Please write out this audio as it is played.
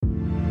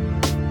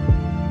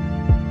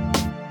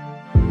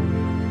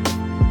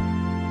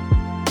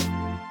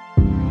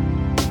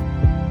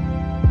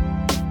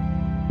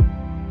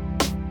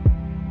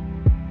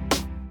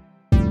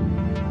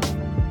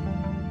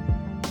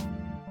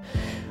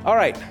All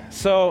right,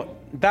 so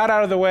that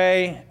out of the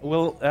way,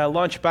 we'll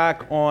launch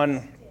back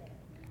on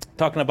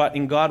talking about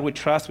In God We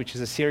Trust, which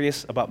is a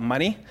series about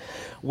money.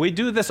 We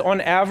do this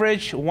on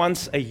average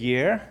once a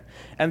year.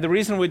 And the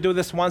reason we do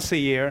this once a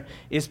year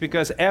is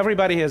because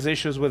everybody has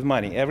issues with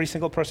money. Every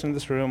single person in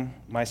this room,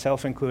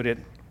 myself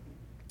included.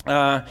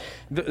 Money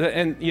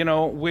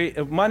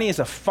is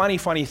a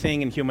funny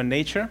thing in human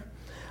nature.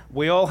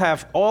 We all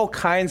have all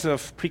kinds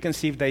of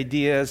preconceived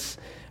ideas,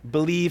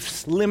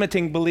 beliefs,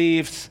 limiting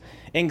beliefs,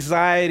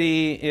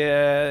 anxiety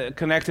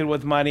connected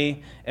with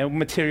money and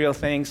material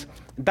things.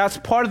 That's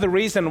part of the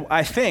reason,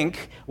 I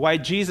think, why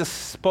Jesus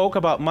spoke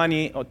about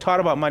money or taught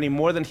about money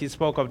more than he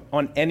spoke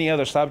on any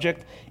other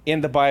subject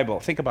in the Bible.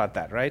 Think about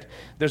that, right?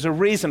 There's a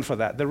reason for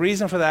that. The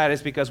reason for that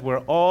is because we're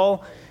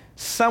all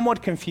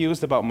somewhat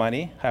confused about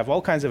money, have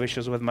all kinds of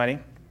issues with money.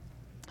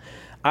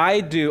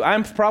 I do.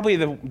 I'm probably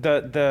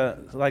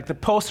the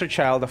poster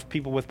child of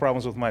people with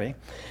problems with money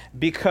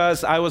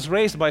because I was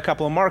raised by a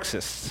couple of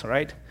Marxists,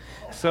 right?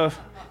 So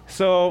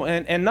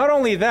not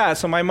only that,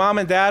 so my mom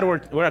and dad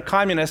were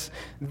communists.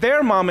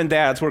 Their mom and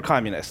dads were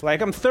communists.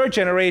 Like I'm third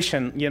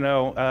generation,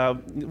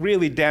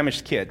 really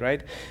damaged kid,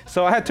 right?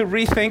 So I had to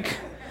rethink,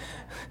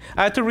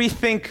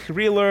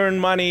 relearn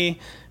money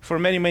for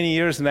many, many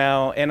years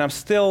now, and I'm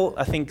still,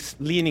 I think,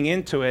 leaning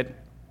into it.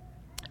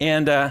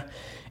 And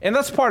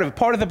that's part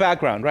of the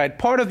background, right?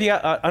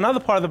 Another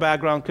part of the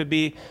background could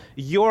be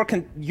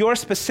your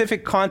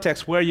specific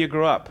context where you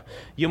grew up.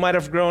 You might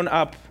have grown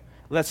up,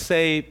 let's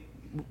say,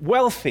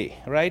 wealthy,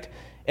 right?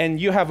 And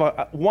you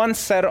have one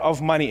set of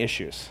money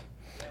issues.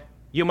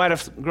 You might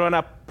have grown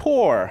up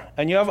poor,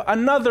 and you have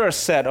another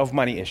set of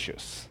money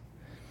issues.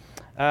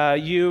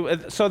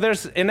 So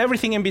there's and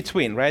everything in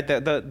between, right?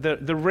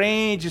 The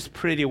range is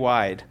pretty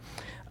wide.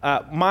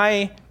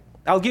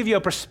 I'll give you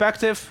a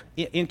perspective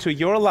into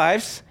your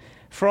lives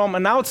from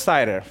an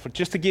outsider,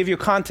 just to give you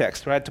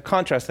context, right? To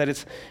contrast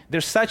that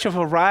there's such a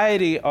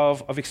variety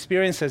of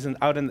experiences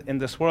out in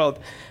this world.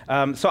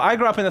 So I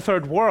grew up in the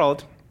third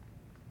world.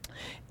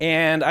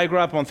 And I grew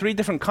up on 3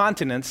 different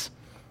continents,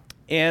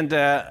 and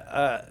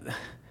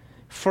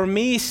for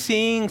me,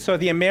 seeing just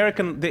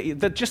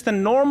the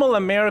normal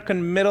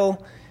American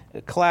middle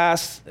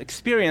class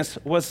experience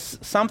was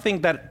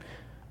something that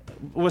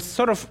was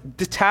sort of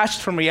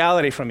detached from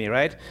reality for me,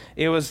 right?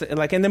 It was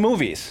like in the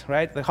movies,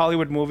 right? The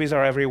Hollywood movies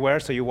are everywhere,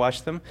 so you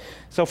watch them.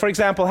 So, for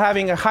example,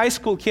 having a high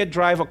school kid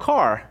drive a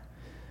car,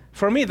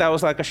 for me, that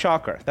was like a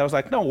shocker. That was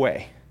like, no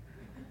way.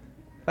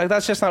 Like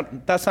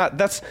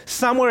that's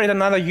somewhere in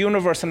another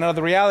universe,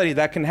 another reality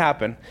that can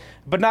happen,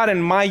 but not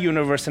in my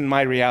universe, in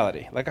my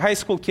reality. Like high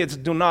school kids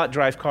do not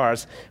drive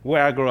cars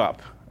where I grew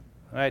up,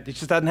 right? It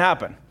just doesn't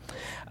happen.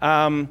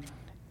 And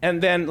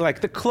then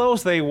like the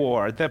clothes they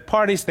wore, the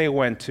parties they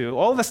went to,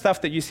 all the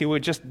stuff that you see.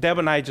 Deb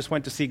and I just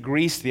went to see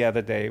Grease the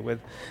other day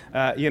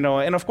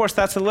and of course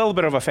that's a little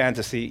bit of a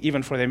fantasy,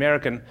 even for the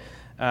American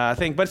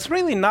thing, but it's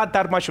really not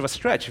that much of a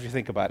stretch if you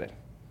think about it,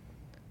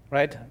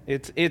 right?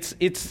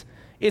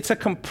 It's a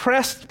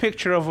compressed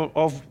picture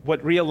of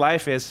what real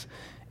life is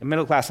in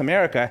middle-class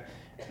America.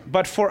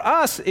 But for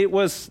us, it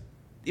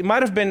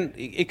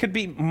could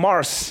be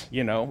Mars,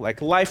 like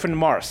life in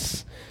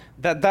Mars.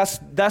 That's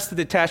the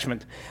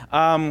detachment.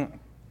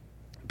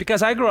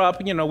 Because I grew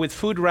up, with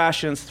food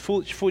rations,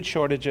 food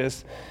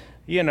shortages,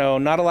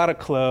 not a lot of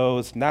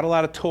clothes, not a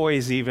lot of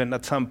toys even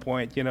at some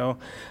point, just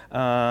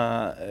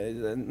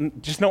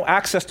no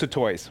access to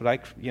toys.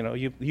 Like,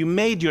 you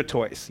made your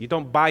toys. You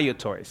don't buy your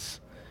toys.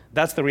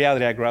 That's the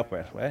reality I grew up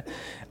with, right?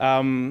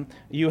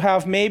 You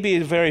have maybe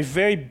a very,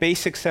 very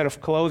basic set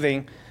of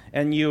clothing,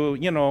 and you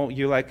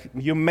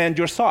mend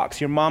your socks.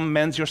 Your mom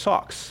mends your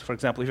socks, for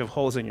example, if you have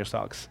holes in your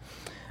socks.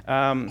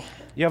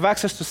 You have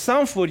access to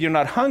some food. You're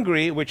not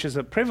hungry, which is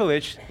a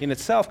privilege in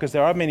itself, because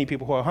there are many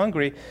people who are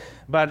hungry.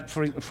 But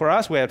for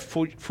us, we had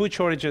food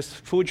shortages,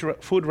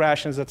 food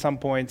rations at some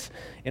points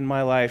in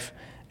my life,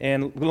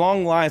 and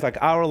long lines, like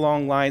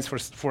hour-long lines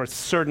for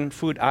certain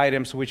food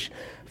items, which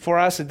for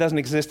us, it doesn't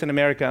exist in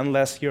America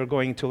unless you're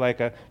going to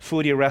like a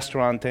foodie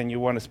restaurant and you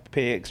want to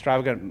pay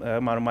extravagant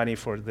amount of money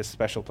for this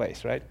special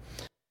place, right?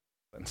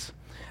 But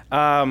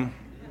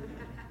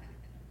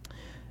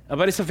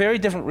it's a very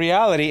different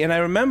reality. And I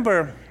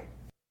remember,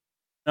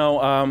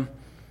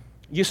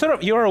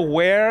 you're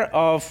aware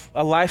of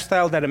a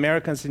lifestyle that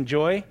Americans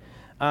enjoy,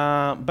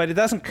 but it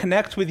doesn't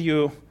connect with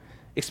you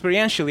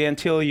experientially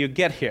until you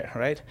get here,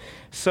 right?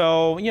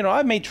 So,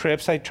 I've made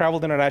trips. I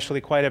traveled internationally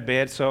quite a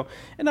bit.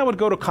 And I would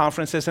go to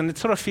conferences, and it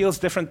sort of feels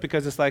different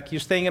because it's like you're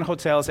staying in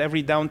hotels.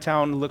 Every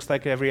downtown looks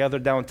like every other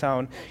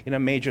downtown in a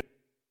major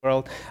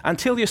world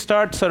until you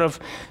start sort of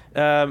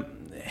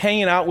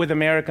hanging out with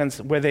Americans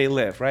where they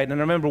live, right? And I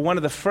remember one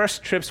of the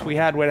first trips we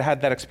had where I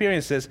had that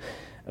experience is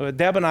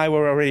Deb and I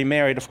were already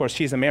married. Of course,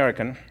 she's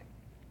American.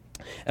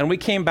 And we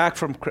came back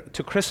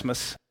to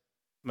Christmas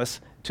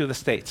to the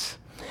States.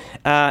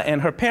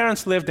 And her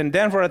parents lived in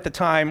Denver at the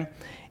time,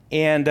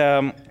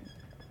 and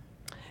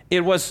it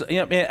was,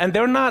 and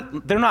they're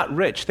not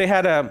rich.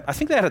 I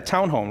think they had a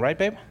townhome, right,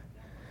 babe?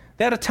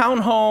 They had a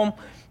townhome,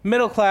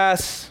 middle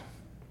class,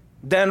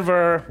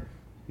 Denver,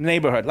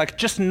 neighborhood, like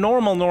just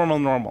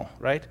normal,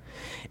 right?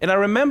 And I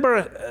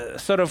remember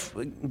sort of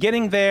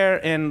getting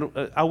there, and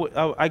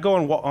I go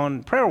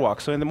on prayer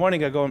walks. So in the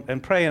morning I go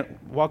and pray and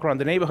walk around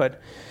the neighborhood.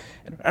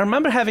 And I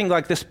remember having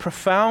like this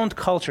profound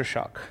culture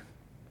shock.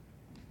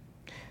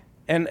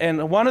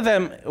 And one of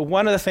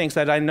the things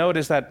that I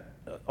noticed that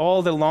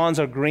all the lawns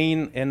are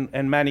green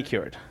and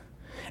manicured.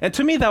 And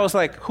to me that was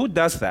like, who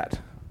does that?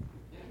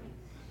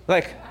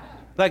 Like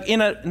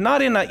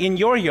not in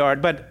your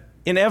yard, but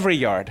in every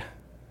yard.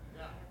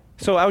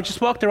 So I just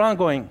walked around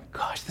going,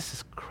 gosh, this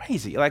is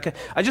crazy. Like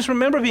I just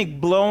remember being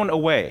blown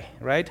away,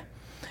 right?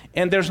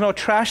 And there's no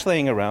trash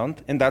laying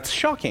around, and that's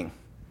shocking.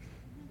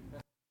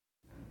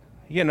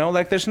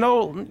 Like there's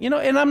no,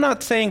 and I'm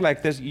not saying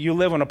like this, you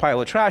live on a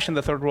pile of trash in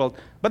the third world,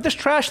 but there's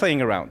trash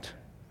laying around,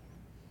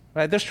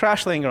 right? There's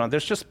trash laying around.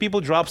 There's just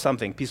people drop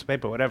something, piece of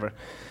paper, whatever.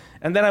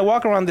 And then I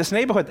walk around this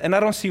neighborhood, and I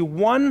don't see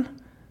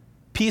one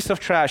piece of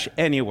trash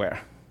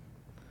anywhere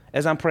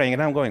as I'm praying,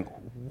 and I'm going,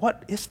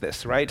 what is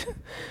this, right?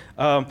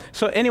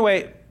 So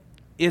anyway,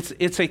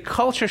 it's a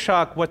culture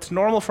shock. What's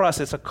normal for us,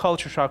 it's a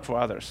culture shock for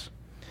others.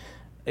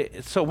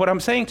 So what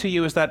I'm saying to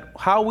you is that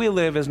how we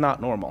live is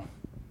not normal.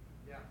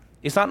 Yeah.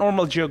 It's not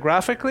normal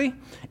geographically.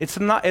 It's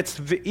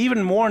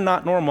even more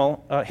not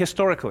normal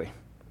historically.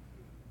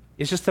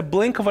 It's just a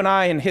blink of an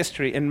eye in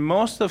history. In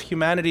most of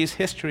humanity's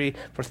history,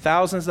 for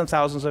thousands and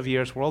thousands of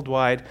years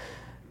worldwide,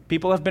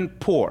 people have been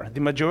poor.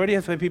 The majority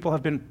of the people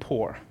have been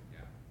poor. Yeah.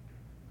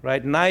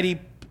 Right?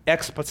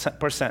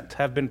 90%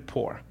 have been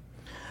poor.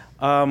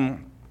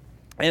 And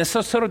it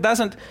sort of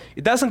doesn't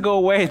go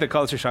away, the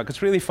culture shock.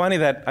 It's really funny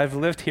that I've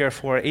lived here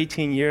for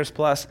 18 years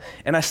plus,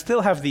 and I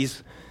still have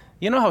these,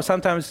 how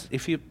sometimes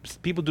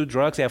people do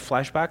drugs, they have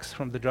flashbacks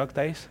from the drug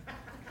days?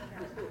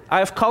 I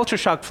have culture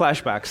shock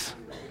flashbacks.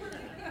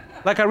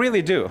 Like I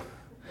really do.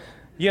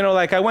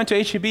 Like I went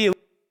to HEB a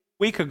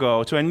week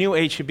ago, to a new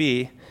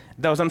HEB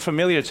that was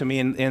unfamiliar to me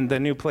in the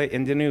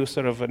new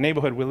sort of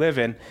neighborhood we live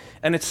in,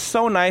 and it's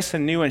so nice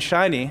and new and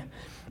shiny.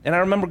 And I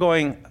remember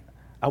going,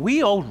 are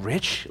we all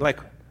rich? Like,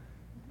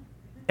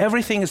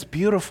 everything is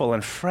beautiful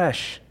and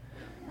fresh.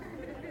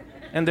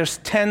 And there's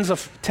tens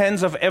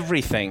of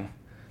everything.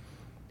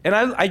 And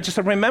I just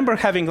remember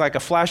having like a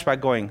flashback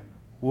going,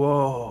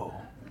 whoa.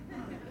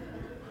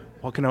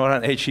 Walking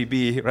around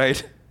HEB,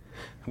 right?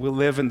 We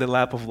live in the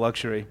lap of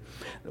luxury.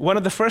 One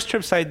of the first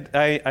trips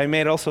I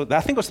made also,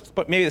 I think it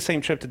was maybe the same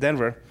trip to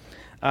Denver,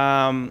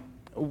 Deb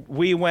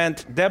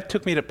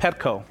took me to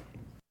Petco.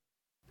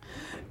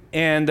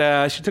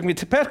 And she took me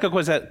to Petco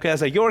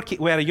because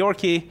we had a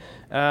Yorkie,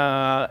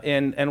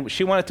 and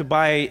she wanted to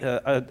buy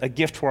a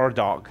gift for our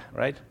dog,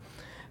 right?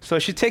 So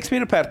she takes me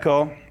to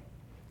Petco,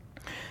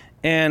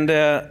 and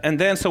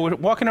then so we're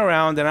walking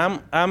around,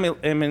 and I'm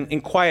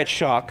in quiet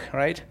shock,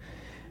 right?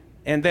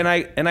 And then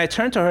I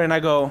turn to her and I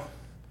go,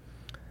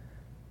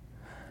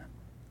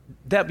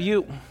 Deb,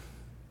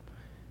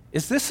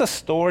 is this a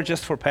store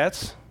just for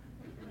pets?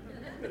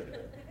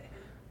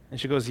 And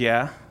she goes,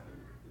 yeah.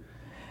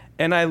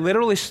 And I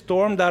literally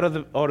stormed out of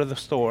the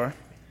store,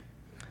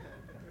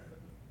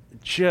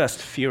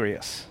 just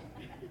furious,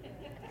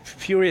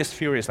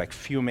 like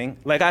fuming.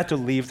 Like I had to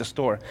leave the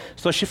store.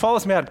 So she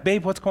follows me out,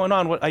 babe, what's going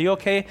on? Are you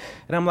okay?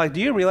 And I'm like, do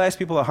you realize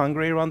people are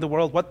hungry around the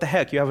world? What the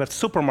heck? You have a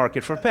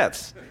supermarket for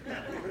pets.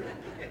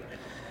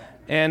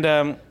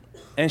 And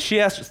she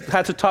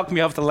had to talk me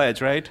off the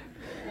ledge, right?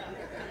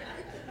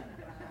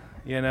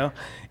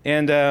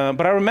 And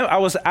but I remember I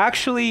was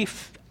actually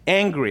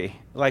angry.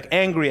 Like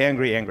angry.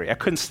 I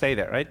couldn't stay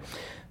there, right?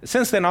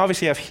 Since then,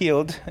 obviously, I've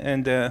healed,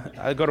 and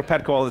I go to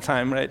Petco all the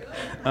time, right?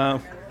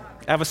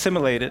 I've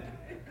assimilated.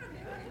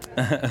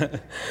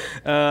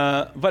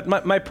 But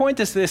my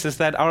point is this, is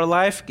that our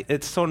life,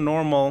 it's so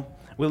normal.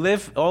 We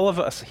live, all of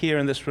us here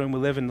in this room, we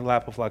live in the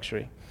lap of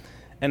luxury.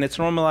 And it's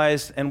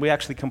normalized, and we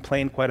actually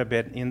complain quite a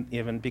bit,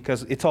 even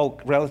because it's all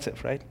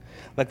relative, right?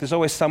 Like there's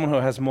always someone who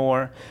has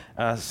more,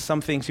 some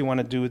things you want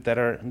to do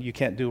that you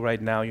can't do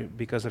right now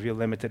because of your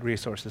limited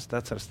resources,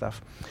 that sort of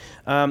stuff.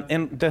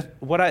 And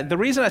the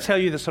reason I tell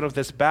you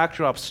this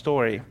backdrop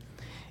story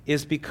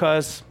is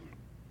because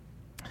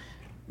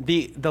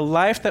the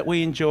life that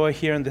we enjoy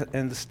here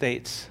in the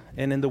States,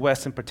 and in the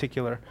West in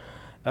particular,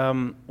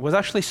 was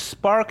actually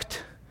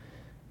sparked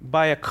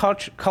by a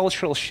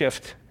cultural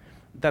shift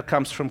that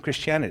comes from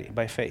Christianity,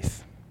 by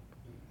faith.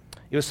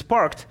 It was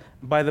sparked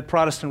by the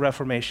Protestant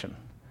Reformation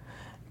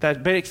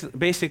that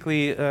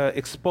basically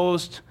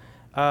exposed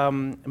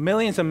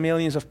millions and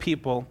millions of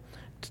people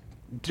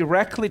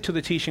directly to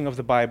the teaching of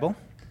the Bible.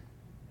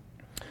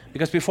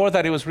 Because before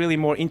that, it was really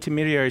more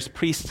intermediaries,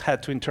 priests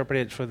had to interpret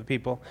it for the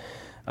people.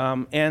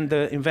 And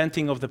the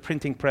inventing of the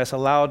printing press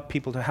allowed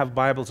people to have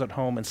Bibles at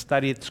home and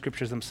study the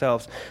scriptures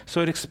themselves.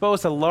 So it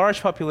exposed a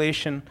large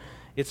population.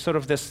 It's sort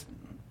of this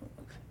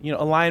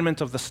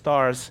alignment of the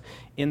stars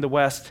in the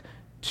West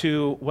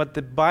to what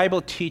the Bible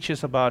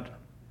teaches about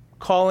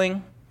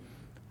calling,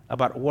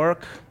 about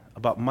work,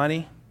 about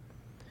money.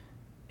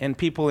 And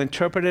people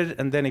interpreted it,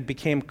 and then it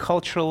became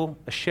cultural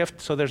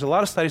shift. So there's a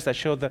lot of studies that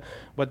show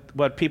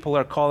what people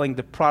are calling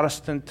the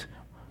Protestant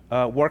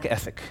work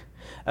ethic.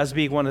 as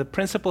being one of the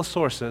principal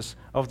sources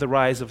of the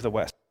rise of the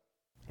West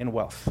in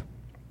wealth.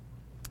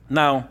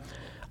 Now,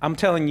 I'm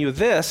telling you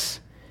this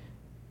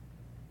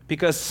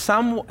because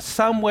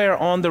somewhere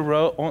on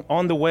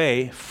the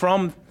way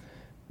from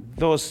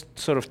those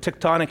sort of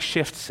tectonic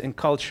shifts in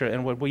culture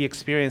and what we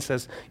experience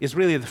as is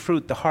really the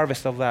fruit, the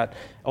harvest of that,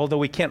 although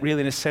we can't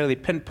really necessarily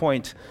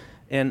pinpoint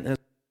and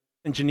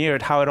engineer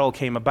it how it all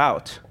came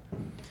about.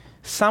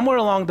 Somewhere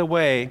along the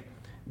way,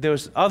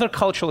 there's other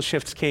cultural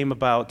shifts came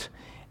about,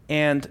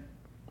 and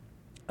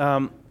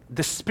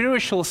the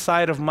spiritual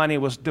side of money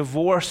was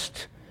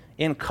divorced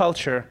in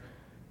culture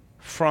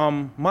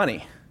from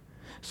money.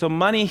 So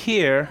money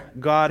here,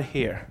 God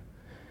here.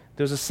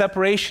 There's a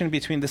separation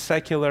between the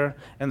secular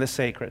and the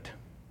sacred,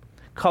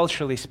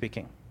 culturally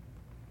speaking.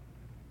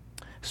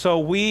 So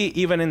we,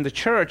 even in the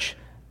church,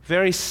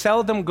 very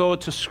seldom go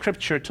to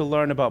Scripture to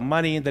learn about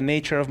money, the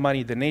nature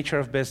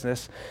of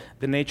business,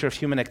 the nature of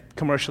human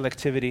commercial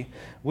activity.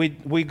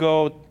 We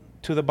go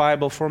to the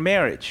Bible for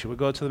marriage. We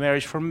go to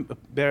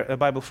the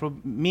Bible for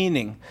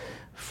meaning,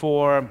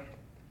 for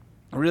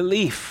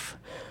relief,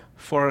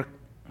 for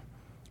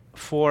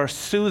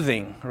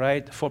soothing,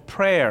 right? For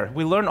prayer.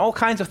 We learn all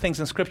kinds of things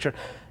in Scripture.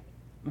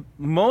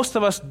 Most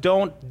of us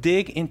don't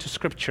dig into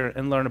Scripture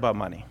and learn about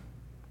money.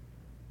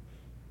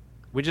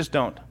 We just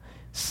don't.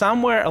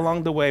 Somewhere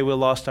along the way, we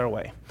lost our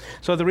way.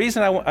 So the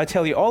reason I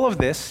tell you all of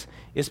this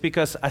is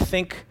because I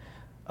think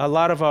a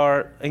lot of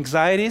our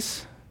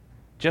anxieties,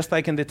 just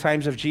like in the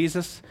times of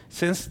Jesus,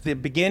 since the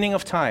beginning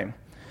of time,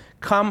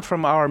 come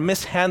from our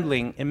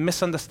mishandling and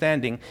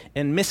misunderstanding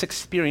and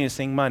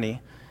misexperiencing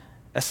money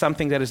as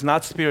something that is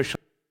not spiritual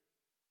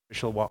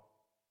walk.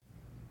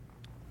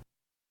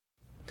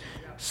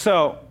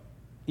 So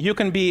you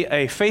can be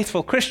a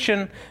faithful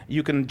Christian,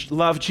 you can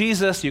love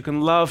Jesus, you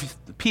can love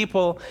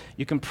people,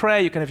 you can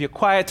pray, you can have your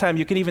quiet time,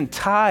 you can even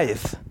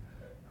tithe,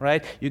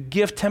 right? You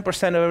give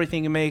 10% of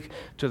everything you make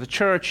to the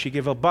church, you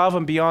give above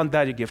and beyond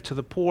that, you give to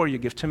the poor, you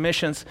give to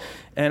missions,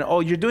 and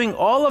you're doing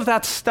all of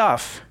that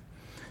stuff,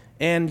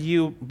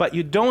 but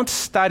you don't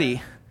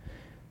study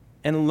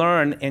and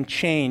learn and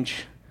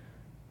change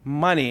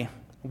money.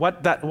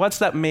 What's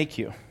that make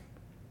you?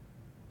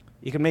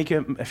 It can make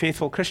you a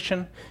faithful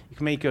Christian, it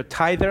can make you a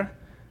tither,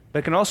 but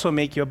it can also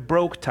make you a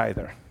broke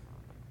tither.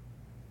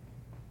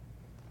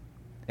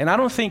 And I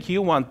don't think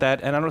you want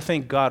that, and I don't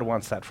think God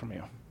wants that from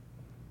you.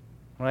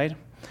 Right?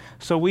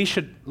 So we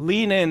should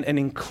lean in and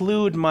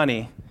include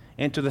money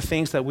into the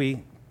things that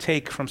we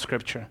take from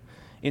Scripture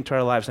into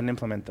our lives and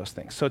implement those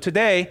things. So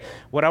today,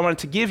 what I wanted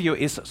to give you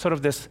is sort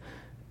of this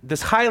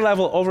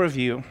high-level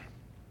overview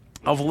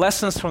of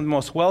lessons from the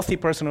most wealthy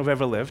person who've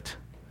ever lived,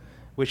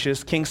 which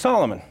is King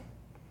Solomon.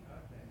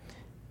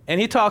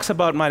 And he talks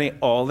about money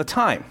all the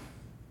time,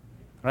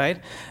 right?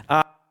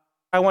 I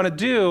want to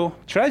do,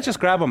 should I just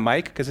grab a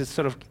mic? Because it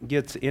sort of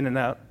gets in and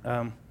out.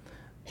 I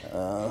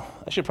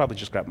should probably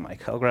just grab a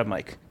mic. I'll grab a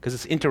mic, because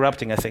it's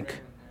interrupting, I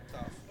think.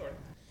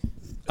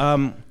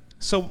 And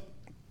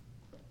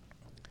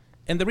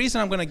the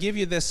reason I'm going to give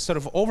you this sort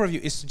of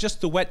overview is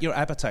just to whet your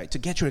appetite, to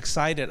get you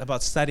excited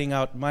about studying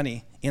out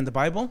money in the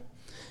Bible,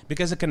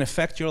 because it can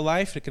affect your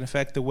life, it can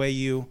affect the way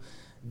you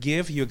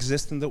give, you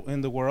exist in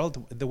the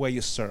world, the way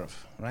you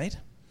serve, right?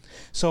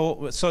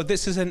 So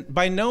this isn't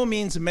by no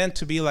means meant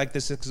to be like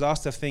this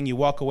exhaustive thing, you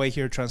walk away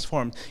here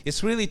transformed.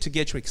 It's really to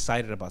get you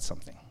excited about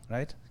something,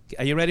 right?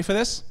 Are you ready for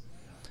this?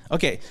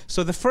 Okay,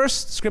 so the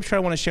first scripture I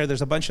want to share,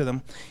 there's a bunch of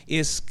them,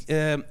 is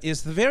the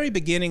very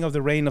beginning of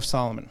the reign of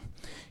Solomon.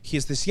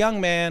 He's this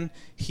young man,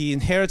 he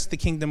inherits the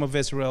kingdom of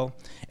Israel,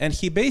 and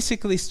he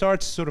basically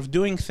starts sort of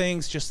doing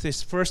things, just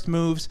his first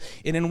moves,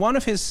 and in one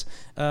of his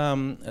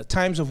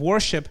times of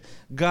worship,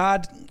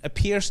 God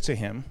appears to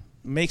him,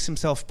 makes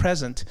himself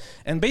present,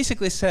 and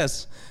basically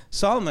says,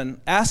 Solomon,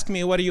 ask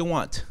me, what do you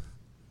want?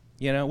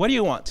 What do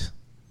you want?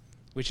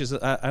 Which is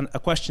a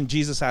question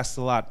Jesus asked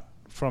a lot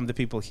from the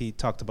people he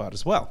talked about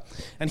as well.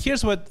 And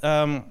here's what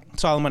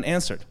Solomon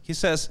answered. He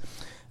says,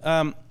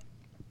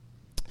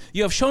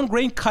 you have shown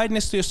great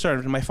kindness to your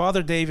servant, my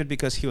father David,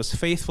 because he was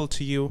faithful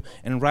to you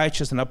and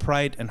righteous and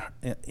upright and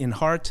in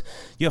heart.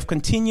 You have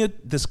continued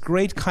this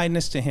great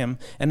kindness to him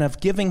and have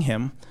given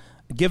him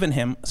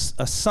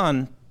a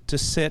son to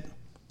sit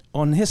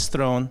on his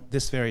throne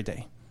this very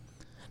day.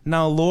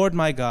 Now, Lord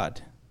my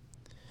God,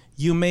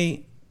 you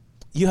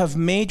have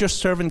made your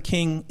servant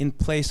king in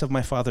place of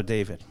my father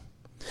David.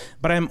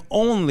 But I am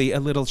only a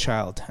little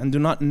child and do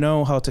not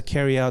know how to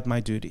carry out my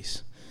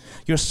duties.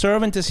 Your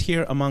servant is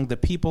here among the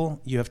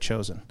people you have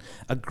chosen,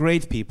 a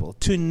great people,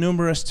 too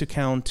numerous to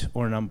count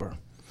or number.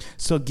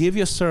 So give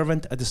your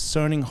servant a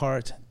discerning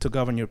heart to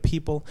govern your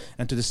people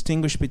and to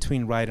distinguish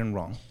between right and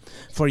wrong.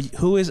 For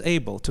who is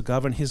able to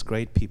govern his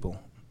great people,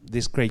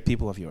 this great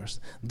people of yours?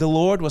 The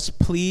Lord was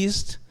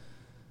pleased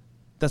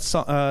that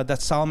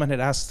Solomon had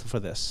asked for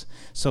this.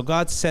 So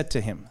God said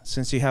to him,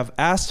 since you have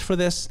asked for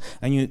this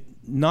and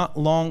not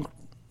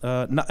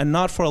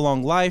for a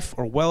long life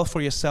or wealth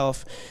for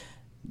yourself,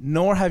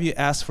 nor have you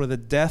asked for the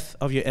death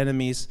of your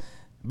enemies,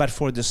 but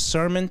for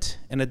discernment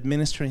and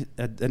administering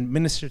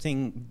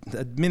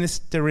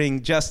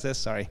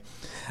justice,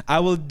 I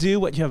will do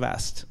what you have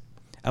asked.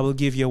 I will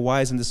give you a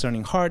wise and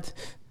discerning heart,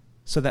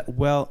 so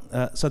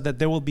that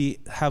there will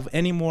have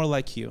any more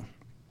like you.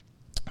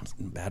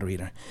 Bad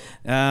reader.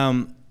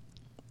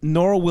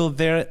 Nor will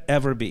there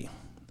ever be.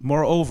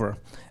 Moreover,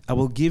 I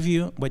will give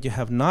you what you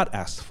have not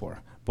asked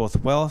for,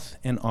 both wealth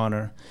and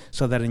honor,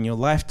 so that in your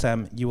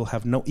lifetime you will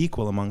have no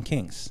equal among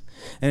kings.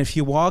 And if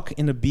you walk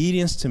in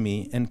obedience to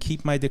me and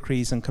keep my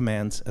decrees and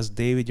commands, as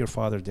David your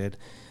father did,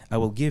 I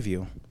will give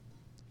you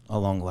a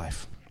long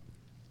life.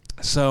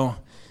 So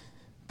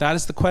that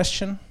is the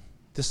question.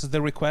 This is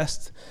the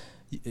request.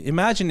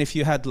 Imagine if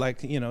you had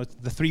the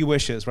 3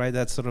 wishes, right?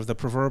 That's sort of the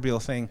proverbial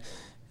thing.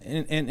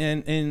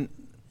 And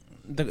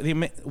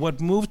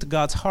what moved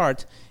God's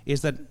heart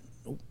is that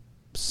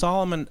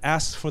Solomon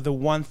asked for the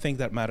one thing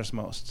that matters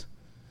most,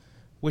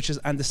 which is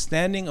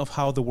understanding of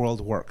how the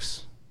world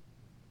works.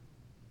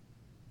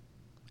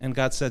 And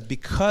God said,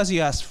 because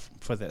you asked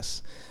for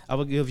this, I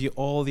will give you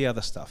all the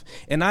other stuff.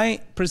 And I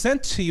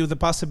present to you the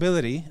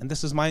possibility, and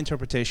this is my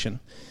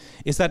interpretation,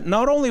 is that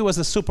not only was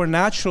a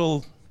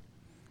supernatural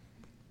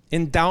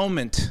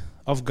endowment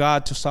of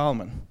God to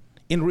Solomon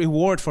in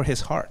reward for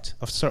his heart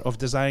of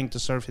desiring to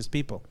serve his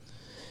people,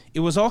 it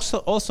was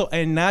also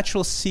a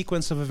natural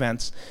sequence of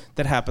events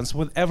that happens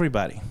with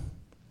everybody.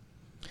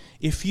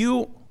 If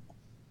you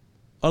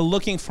are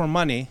looking for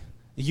money,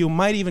 you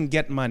might even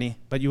get money,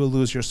 but you will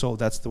lose your soul.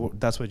 That's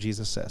what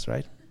Jesus says,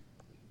 right?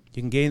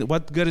 You can gain.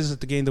 What good is it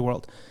to gain the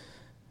world?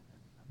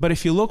 But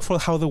if you look for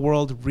how the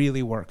world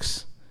really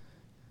works,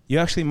 you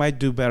actually might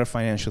do better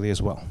financially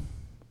as well.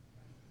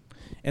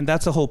 And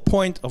that's the whole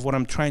point of what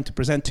I'm trying to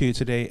present to you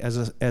today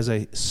as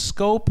a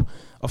scope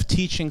of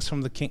teachings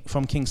from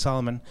King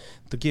Solomon,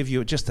 to give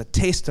you just a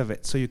taste of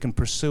it so you can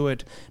pursue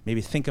it, maybe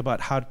think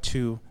about how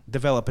to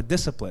develop a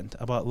discipline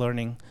about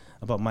learning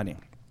about money.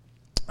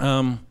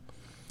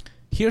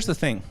 Here's the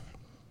thing.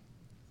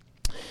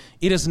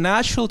 It is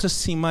natural to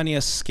see money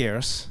as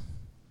scarce,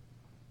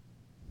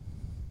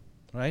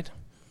 right?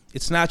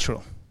 It's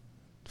natural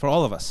for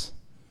all of us.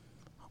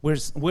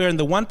 We're in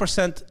the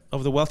 1%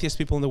 of the wealthiest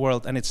people in the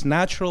world, and it's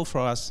natural for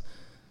us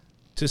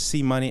to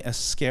see money as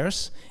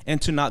scarce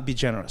and to not be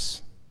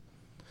generous.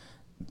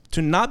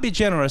 To not be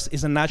generous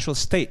is a natural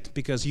state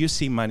because you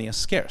see money as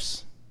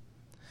scarce.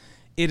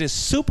 It is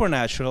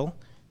supernatural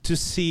to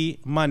see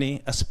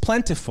money as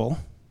plentiful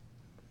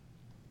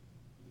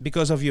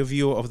because of your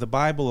view of the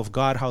Bible, of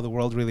God, how the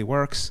world really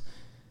works.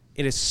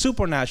 It is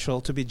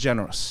supernatural to be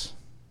generous.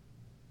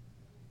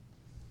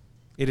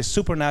 It is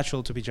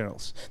supernatural to be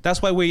generous.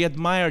 That's why we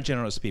admire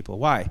generous people.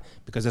 Why?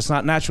 Because it's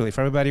not natural. If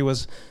everybody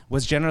was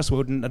generous, we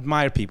wouldn't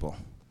admire people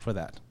for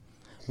that.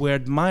 We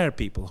admire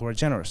people who are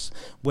generous.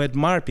 We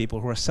admire people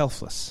who are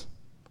selfless.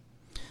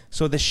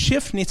 So the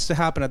shift needs to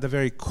happen at the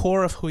very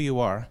core of who you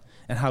are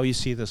and how you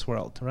see this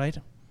world, right?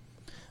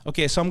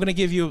 Okay, so I'm going to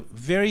give you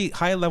very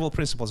high-level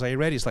principles. Are you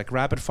ready? It's like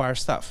rapid-fire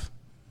stuff.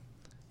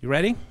 You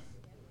ready?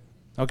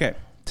 Okay,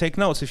 take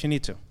notes if you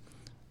need to.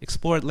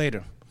 Explore it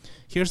later.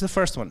 Here's the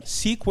first one.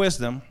 Seek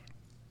wisdom,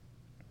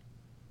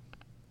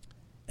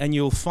 and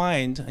you'll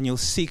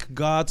seek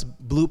God's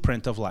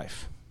blueprint of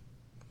life,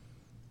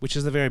 which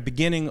is the very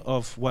beginning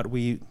of what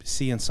we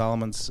see in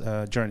Solomon's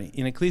journey.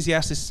 In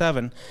Ecclesiastes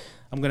 7,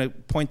 I'm going to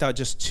point out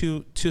just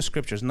two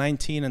scriptures,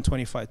 19 and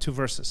 25, 2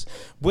 verses.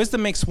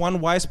 Wisdom makes one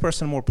wise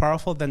person more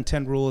powerful than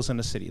 10 rulers in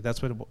a city.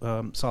 That's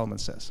what Solomon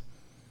says.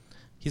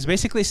 He's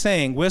basically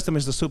saying wisdom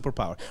is the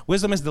superpower.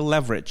 Wisdom is the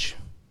leverage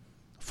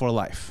for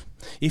life.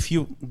 If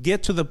you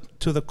get to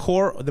the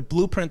core, the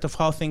blueprint of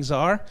how things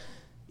are,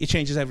 it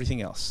changes everything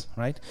else,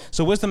 right?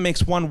 So wisdom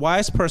makes one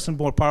wise person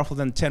more powerful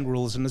than 10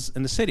 rulers in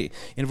the city.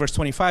 In verse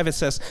 25 it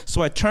says,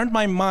 "So I turned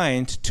my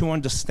mind to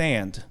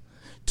understand,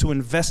 to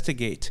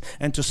investigate,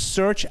 and to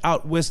search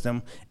out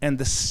wisdom and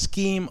the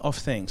scheme of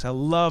things." I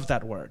love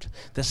that word.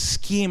 The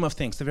scheme of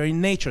things, the very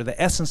nature, the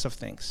essence of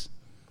things.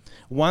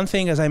 One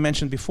thing, as I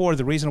mentioned before,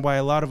 the reason why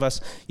a lot of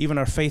us even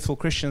are faithful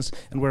Christians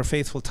and we're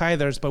faithful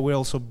tithers, but we're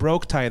also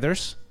broke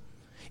tithers,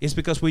 is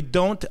because we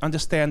don't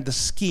understand the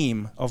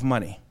scheme of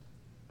money.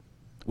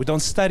 We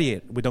don't study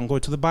it. We don't go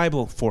to the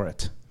Bible for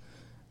it.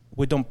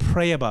 We don't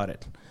pray about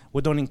it.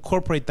 We don't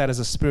incorporate that as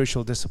a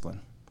spiritual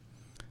discipline.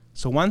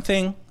 So one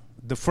thing,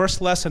 the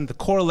first lesson, the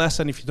core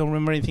lesson, if you don't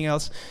remember anything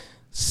else,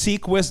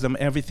 seek wisdom,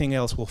 everything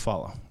else will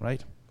follow,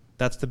 right?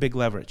 That's the big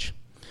leverage.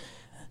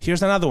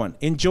 Here's another one.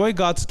 Enjoy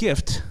God's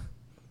gifts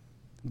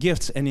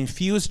and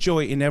infuse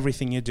joy in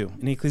everything you do.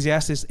 In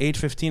Ecclesiastes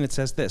 8:15 it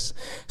says this,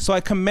 "So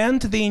I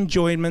commend the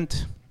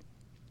enjoyment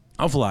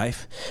of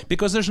life,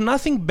 because there's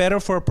nothing better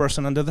for a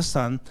person under the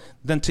sun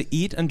than to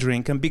eat and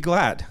drink and be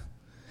glad.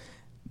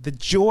 The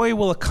joy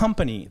will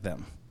accompany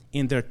them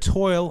in their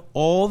toil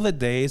all the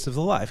days of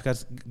the life,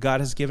 because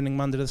God has given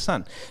them under the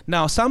sun."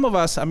 Now, some of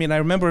us, I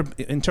remember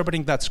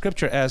interpreting that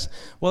scripture as,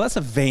 well, that's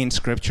a vain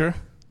scripture.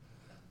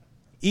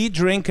 Eat,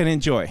 drink, and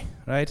enjoy,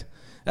 right?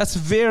 That's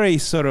very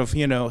sort of,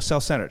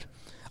 self-centered.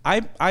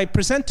 I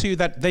present to you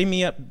that they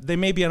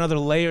may be another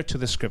layer to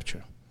the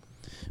scripture.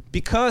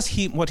 because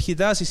what he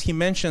does is he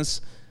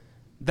mentions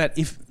that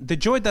if the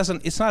joy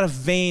it's not a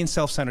vain,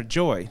 self-centered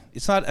joy.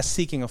 It's not a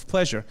seeking of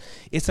pleasure.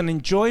 It's an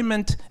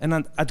enjoyment and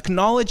an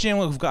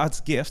acknowledging of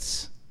God's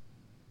gifts,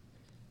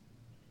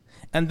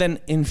 and then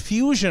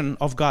infusion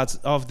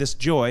of this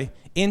joy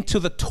into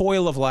the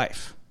toil of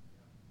life.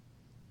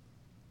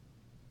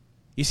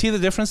 You see the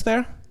difference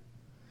there?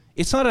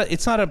 It's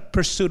not a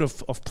pursuit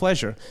of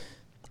pleasure.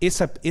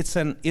 It's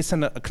an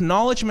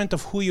acknowledgement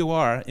of who you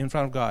are in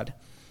front of God,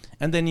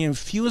 and then you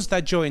infuse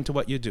that joy into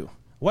what you do.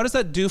 What does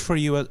that do for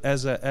you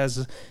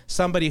as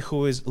somebody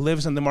who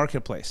lives in the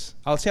marketplace?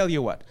 I'll tell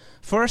you what.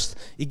 First,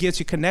 it gets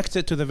you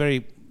connected to the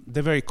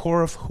very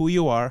core of who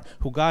you are,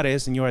 who God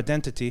is, and your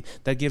identity.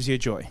 That gives you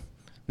joy.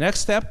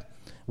 Next step,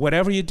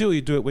 whatever you do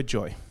it with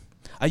joy.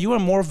 Are you a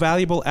more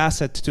valuable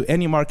asset to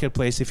any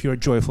marketplace if you're a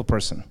joyful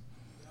person?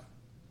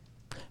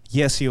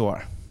 Yes, you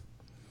are.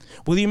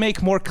 Will you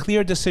make more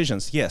clear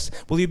decisions? Yes.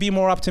 Will you be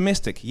more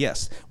optimistic?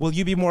 Yes. Will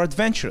you be more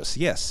adventurous?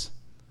 Yes.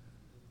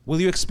 Will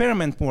you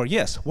experiment more?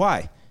 Yes.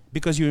 Why?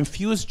 Because you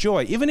infuse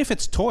joy, even if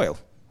it's toil.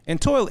 And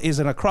toil is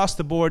an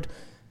across-the-board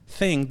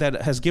thing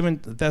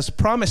that's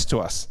promised to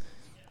us.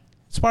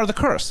 It's part of the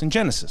curse in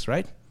Genesis,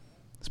 right?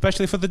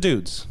 Especially for the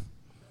dudes.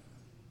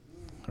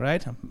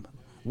 Right?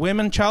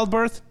 Women,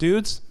 childbirth,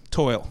 dudes,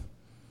 toil.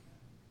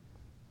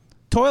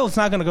 Toil is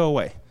not going to go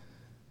away.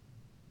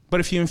 But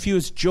if you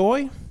infuse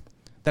joy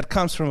that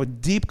comes from a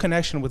deep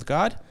connection with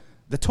God,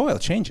 the toil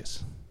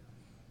changes.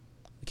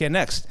 Okay,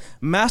 next.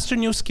 Master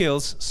new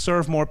skills,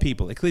 serve more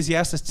people.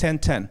 Ecclesiastes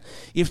 10:10.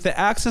 If the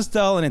axe is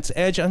dull and its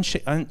edge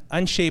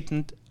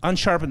unsharpened,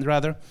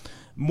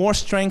 more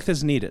strength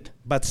is needed,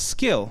 but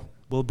skill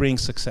will bring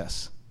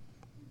success.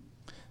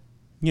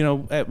 You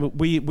know,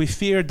 we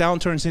fear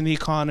downturns in the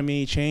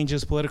economy,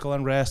 changes, political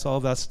unrest, all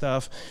of that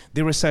stuff.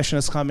 The recession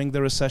is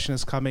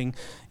coming,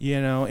 you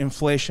know,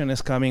 inflation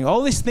is coming.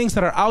 All these things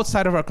that are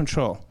outside of our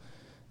control.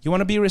 You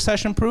want to be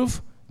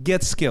recession-proof?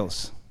 Get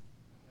skills.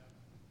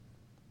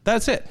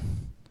 That's it.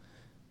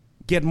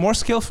 Get more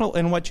skillful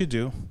in what you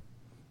do.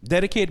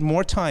 Dedicate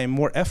more time,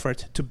 more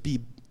effort to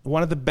be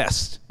one of the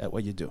best at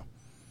what you do.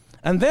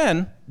 And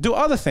then do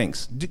other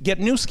things. Get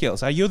new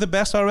skills. Are you the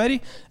best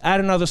already? Add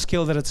another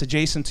skill that it's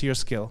adjacent to your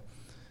skill.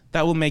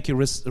 That will make you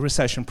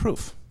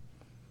recession-proof.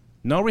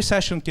 No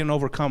recession can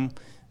overcome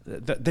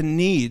the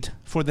need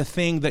for the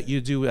thing that you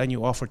do and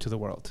you offer to the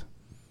world.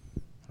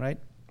 Right?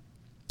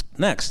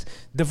 Next,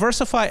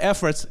 diversify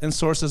efforts and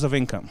sources of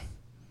income.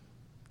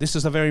 This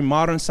is a very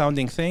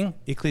modern-sounding thing.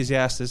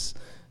 Ecclesiastes,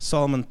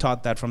 Solomon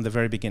taught that from the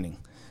very beginning.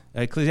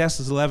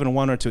 Ecclesiastes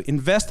 11:1 or 2.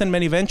 Invest in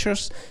many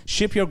ventures.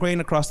 Ship your grain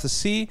across the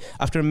sea.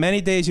 After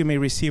many days you may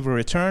receive a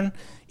return.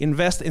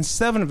 Invest in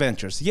 7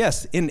 ventures.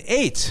 Yes, in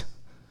 8.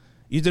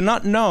 You do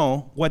not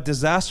know what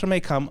disaster may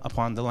come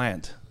upon the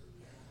land.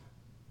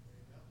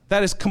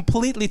 That is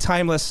completely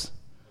timeless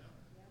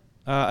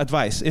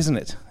advice, isn't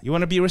it? You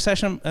want to be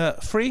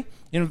recession-free?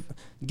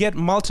 Get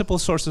multiple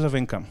sources of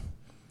income.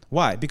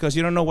 Why? Because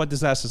you don't know what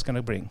disaster is going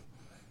to bring.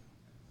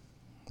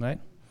 Right?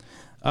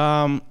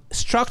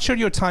 Structure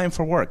your time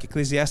for work.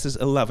 Ecclesiastes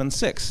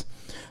 11:6.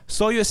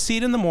 Sow your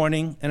seed in the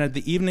morning, and at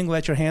the evening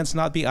let your hands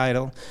not be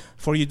idle,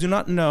 for you do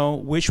not know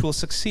which will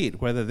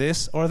succeed, whether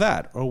this or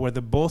that, or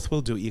whether both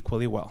will do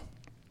equally well.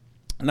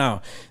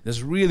 Now,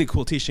 there's really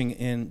cool teaching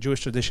in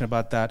Jewish tradition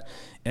about that,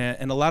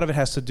 and a lot of it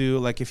has to do,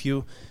 like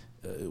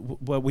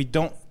what we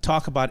don't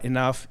talk about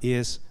enough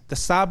is the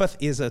Sabbath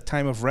is a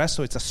time of rest,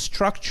 so it's a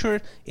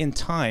structure in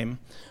time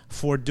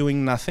for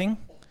doing nothing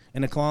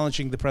and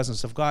acknowledging the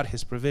presence of God,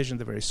 His provision,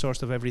 the very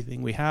source of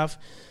everything we have.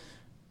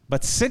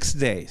 But 6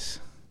 days,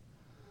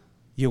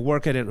 you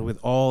work at it with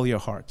all your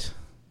heart,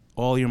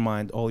 all your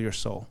mind, all your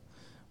soul.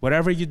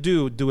 Whatever you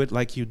do, do it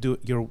like you're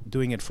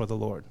doing it for the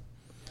Lord.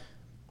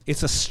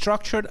 It's a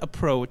structured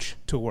approach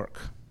to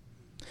work.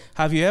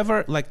 Have you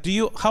ever,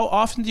 how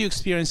often do you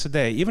experience a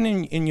day, even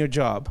in your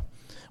job,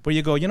 where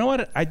you go, you know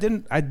what, I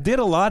did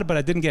a lot, but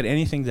I didn't get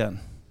anything done?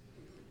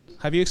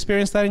 Have you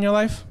experienced that in your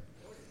life?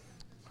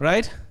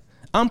 Right?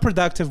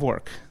 Unproductive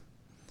work.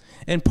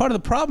 And part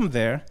of the problem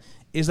there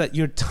is that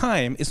your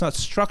time is not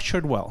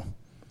structured well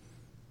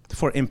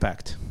for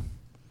impact.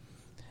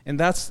 And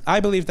I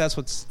believe that's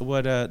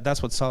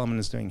what Solomon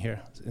is doing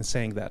here in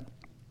saying that.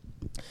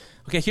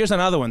 Okay, here's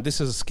another one. This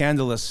is a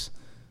scandalous,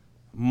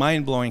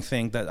 mind-blowing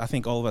thing that I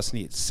think all of us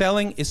need.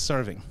 Selling is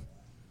serving.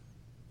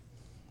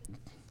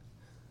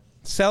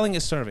 Selling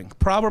is serving.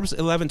 Proverbs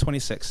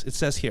 11:26. It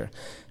says here,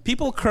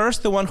 people curse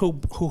the one who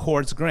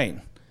hoards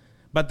grain,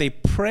 but they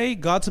pray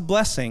God's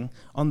blessing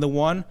on the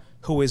one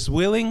who is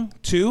willing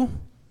to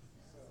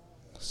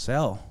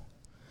sell.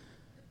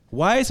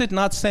 Why is it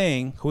not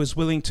saying who is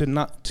willing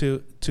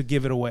to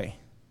give it away?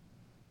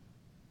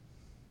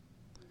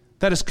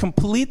 That is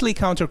completely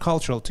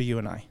countercultural to you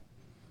and I.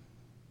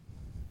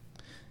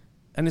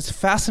 And it's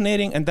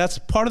fascinating, and that's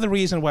part of the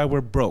reason why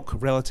we're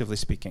broke, relatively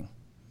speaking.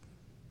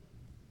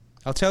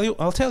 I'll tell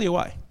you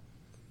why.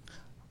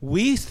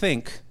 We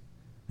think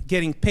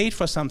getting paid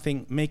for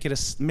something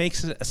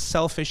makes it a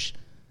selfish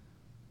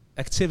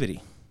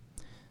activity.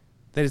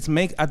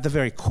 that at the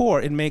very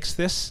core, it makes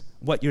this,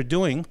 what you're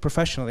doing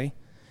professionally,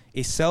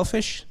 a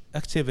selfish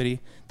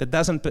activity that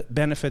doesn't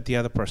benefit the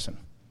other person.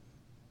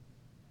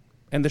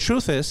 And the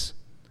truth is,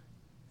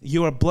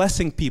 you are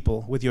blessing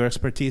people with your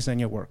expertise and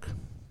your work.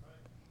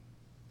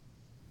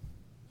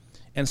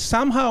 And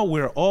somehow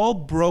we're all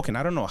broken.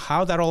 I don't know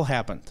how that all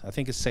happened. I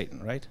think it's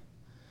Satan, right?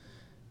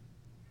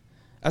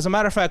 As a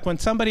matter of fact, when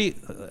somebody,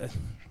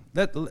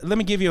 let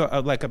me give you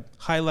a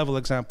high-level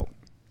example.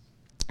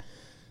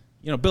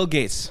 Bill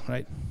Gates,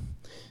 right?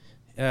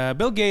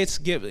 Bill Gates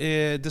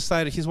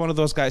decided, he's one of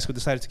those guys who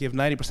decided to give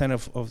 90%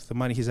 of the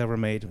money he's ever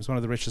made, he's one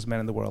of the richest men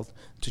in the world,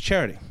 to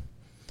charity.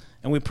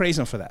 And we praise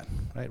him for that,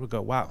 right? We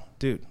go, wow,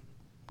 dude,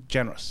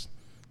 generous,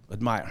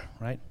 admire,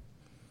 right?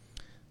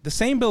 The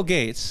same Bill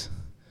Gates,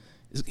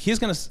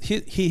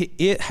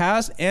 he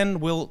has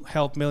and will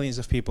help millions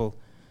of people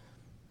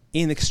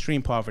in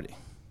extreme poverty.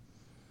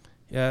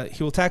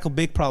 He will tackle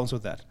big problems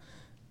with that.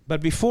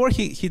 But before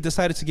he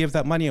decided to give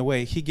that money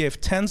away, he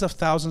gave tens of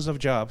thousands of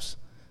jobs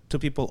to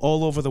people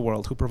all over the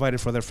world who provided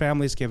for their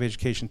families, gave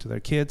education to their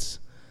kids,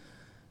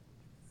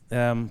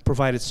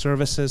 provided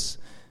services,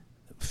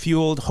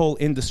 fueled whole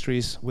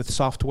industries with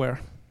software,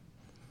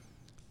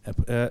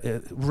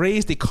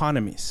 raised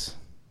economies.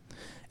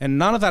 And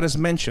none of that is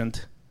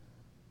mentioned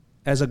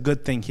as a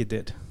good thing he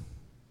did.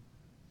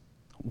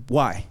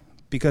 Why?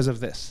 Because of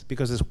this.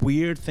 Because this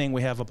weird thing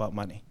we have about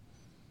money.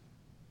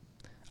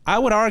 I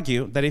would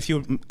argue that if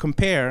you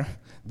compare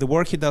the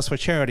work he does for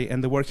charity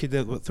and the work he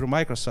did through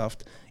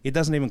Microsoft, it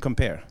doesn't even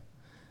compare.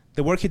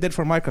 The work he did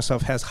for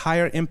Microsoft has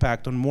higher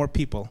impact on more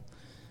people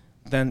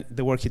than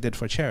the work he did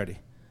for charity.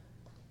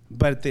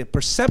 But the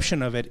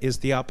perception of it is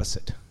the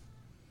opposite.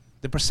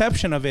 The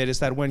perception of it is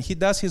that when he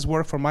does his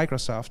work for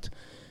Microsoft,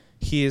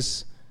 he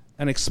is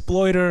an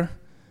exploiter,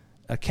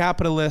 a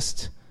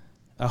capitalist,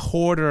 a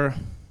hoarder,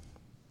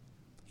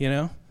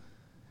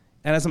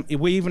 And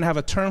we even have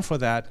a term for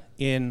that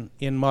in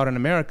modern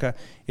America,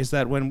 is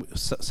that when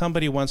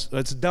somebody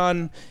it's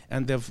done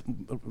and they've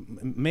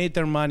made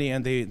their money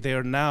and they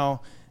are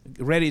now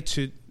ready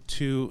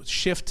to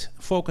shift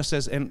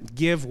focuses and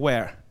give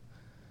where?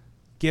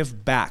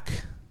 Give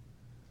back.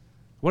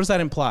 What does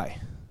that imply?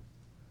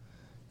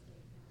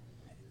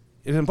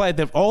 It implies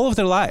that all of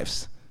their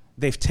lives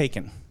they've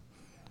taken.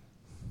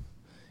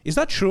 Is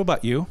that true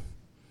about you?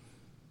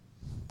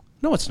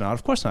 No, it's not.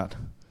 Of course not.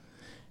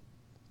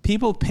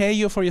 People pay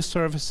you for your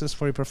services,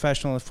 for your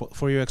professional,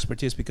 for your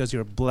expertise because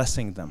you're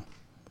blessing them.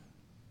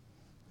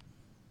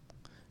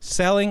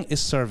 Selling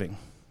is serving.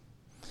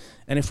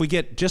 And if we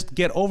just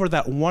get over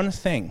that one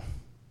thing,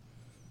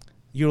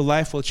 your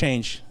life will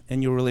change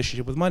and your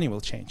relationship with money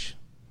will change.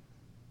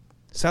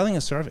 Selling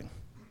is serving.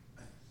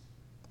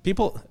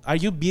 Are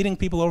you beating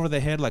people over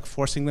the head, like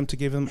forcing them to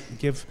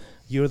give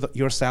you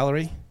your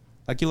salary?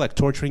 Like you're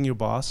torturing your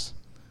boss,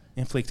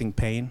 inflicting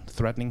pain,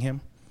 threatening him?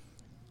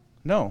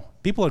 No,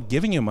 people are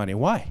giving you money.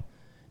 Why?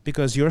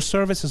 Because your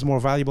service is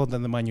more valuable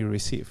than the money you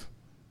receive.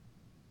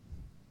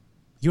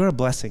 You're a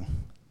blessing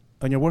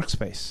on your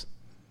workspace.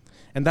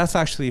 And that's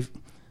actually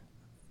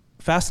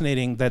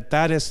fascinating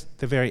that is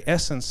the very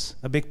essence,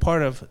 a big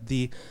part of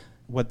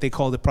what they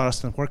call the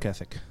Protestant work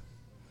ethic,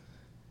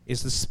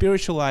 is the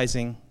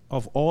spiritualizing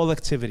of all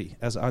activity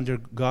as under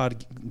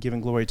God, giving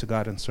glory to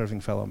God and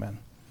serving fellow men.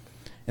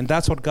 And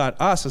that's what got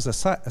us as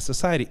a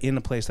society in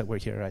the place that we're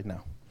here right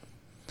now.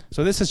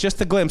 So this is just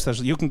a glimpse.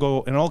 You can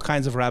go in all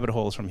kinds of rabbit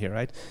holes from here,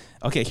 right?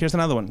 Okay, here's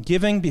another one.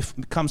 Giving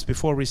comes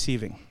before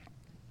receiving.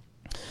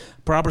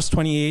 Proverbs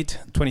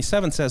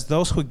 28:27 says,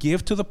 "Those who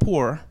give to the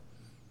poor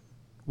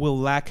will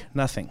lack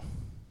nothing."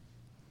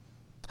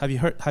 Have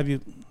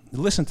you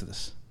listened to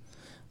this?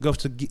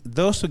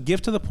 Those who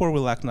give to the poor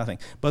will lack nothing,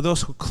 but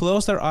those who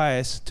close their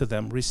eyes to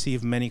them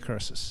receive many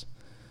curses.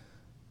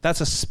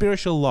 That's a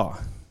spiritual law.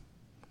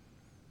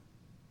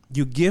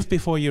 You give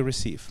before you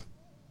receive.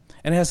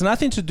 And it has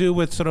nothing to do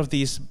with sort of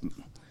these,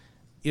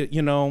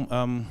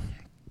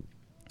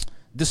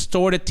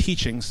 distorted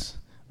teachings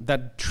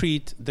that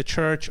treat the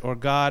church or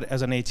God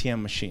as an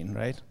ATM machine,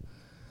 right?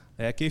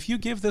 Like if you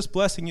give this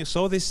blessing, you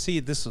sow this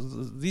seed,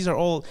 these are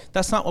all,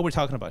 that's not what we're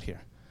talking about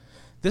here.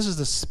 This is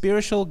the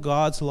spiritual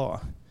God's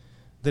law,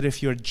 that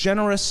if you're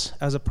generous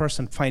as a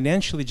person,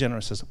 financially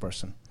generous as a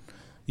person,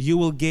 you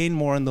will gain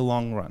more in the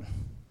long run.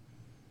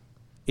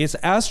 It's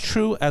as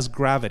true as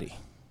gravity.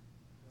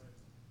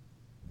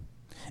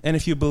 And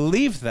if you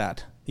believe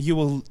that, you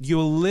will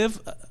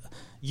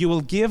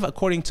give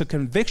according to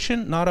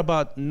conviction, not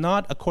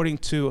according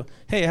to,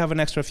 hey, I have an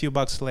extra few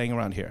bucks laying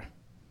around here.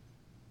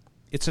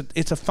 It's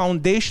a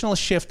foundational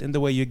shift in the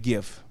way you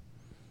give.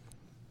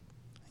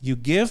 You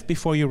give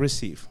before you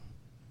receive.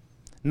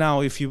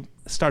 Now, if you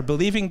start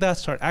believing that,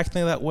 start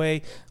acting that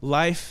way,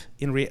 life,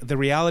 the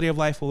reality of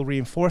life will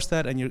reinforce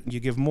that, and you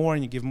give more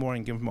and you give more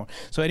and give more.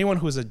 So anyone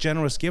who is a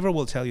generous giver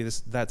will tell you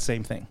that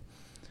same thing.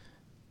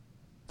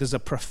 There's a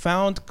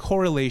profound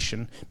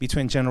correlation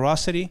between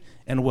generosity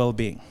and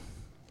well-being.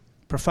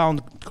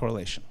 Profound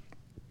correlation.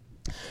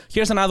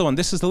 Here's another one.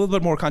 This is a little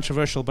bit more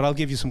controversial, but I'll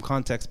give you some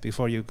context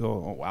before you go,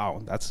 oh,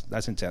 wow,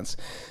 that's intense.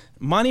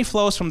 Money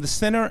flows from the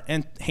sinner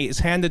and is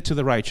handed to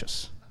the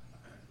righteous.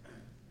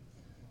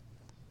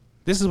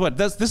 This is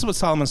what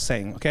Solomon's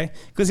saying, okay?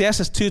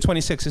 Ecclesiastes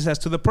 2:26, it says,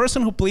 to the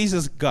person who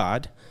pleases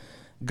God,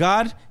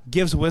 God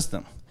gives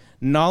wisdom,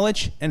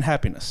 knowledge, and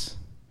happiness.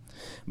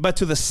 But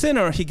to the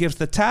sinner, he gives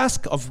the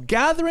task of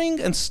gathering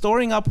and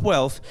storing up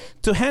wealth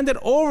to hand it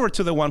over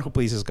to the one who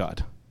pleases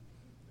God.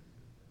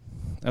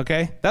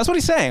 Okay? That's what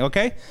he's saying,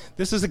 okay?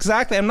 This is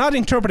exactly, I'm not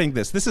interpreting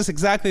this. This is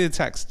exactly the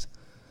text.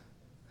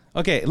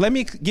 Okay, let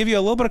me give you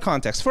a little bit of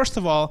context. First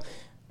of all,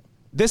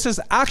 this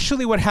is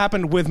actually what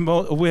happened with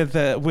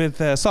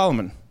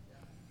Solomon.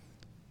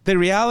 The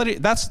reality,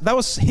 that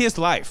was his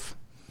life.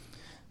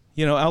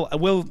 You know,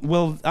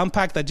 we'll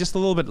unpack that just a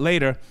little bit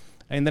later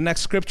in the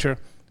next scripture.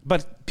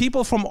 But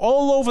people from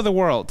all over the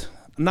world,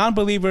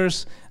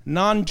 non-believers,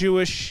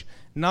 non-Jewish,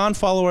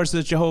 non-followers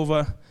of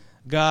Jehovah,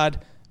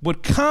 God,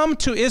 would come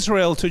to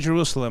Israel, to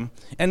Jerusalem,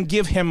 and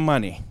give him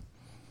money.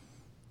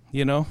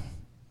 You know,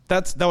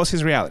 that was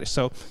his reality.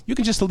 So you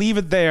can just leave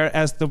it there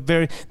as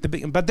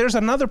but there's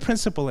another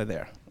principle in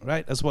there,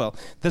 right, as well.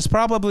 There's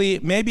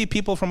maybe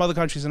people from other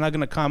countries are not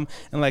going to come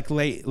and like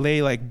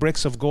lay like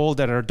bricks of gold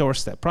at our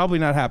doorstep. Probably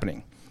not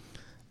happening.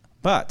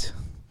 But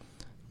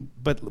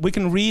we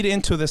can read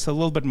into this a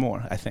little bit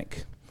more, I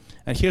think.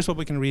 And here's what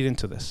we can read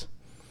into this.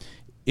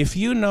 If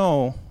you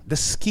know the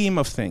scheme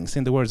of things,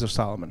 in the words of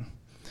Solomon,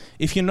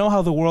 if you know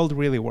how the world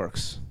really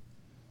works,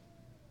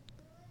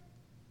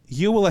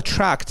 you will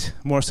attract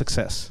more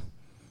success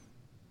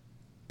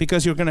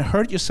because you're going to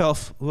hurt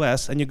yourself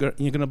less and you're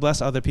going to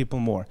bless other people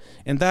more.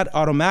 And that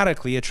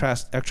automatically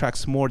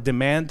attracts more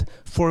demand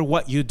for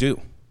what you do,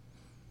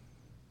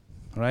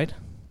 right?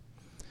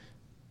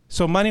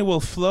 So money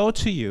will flow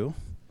to you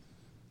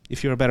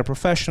if you're a better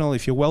professional,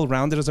 if you're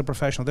well-rounded as a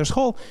professional. There's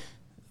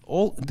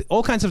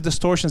all kinds of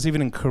distortions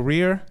even in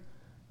career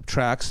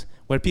tracks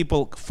where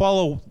people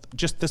follow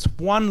just this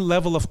one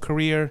level of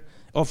career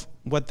of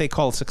what they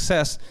call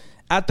success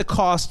at the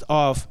cost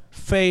of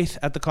faith,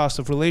 at the cost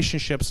of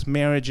relationships,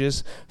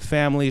 marriages,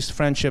 families,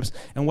 friendships.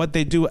 And what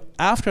they do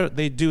after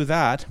they do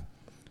that,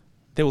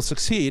 they will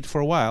succeed for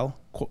a while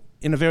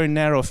in a very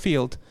narrow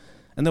field,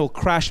 and they will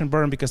crash and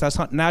burn because that's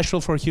not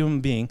natural for a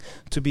human being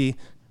to be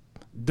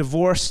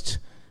divorced,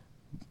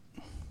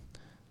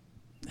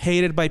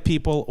 hated by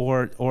people,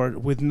 or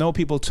with no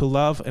people to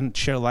love and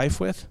share life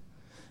with.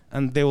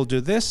 And they will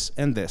do this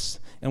and this.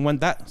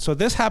 And so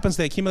this happens,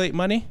 they accumulate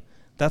money.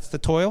 That's the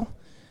toil.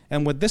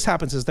 And what this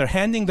happens is they're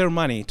handing their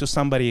money to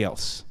somebody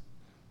else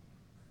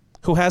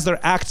who has their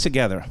act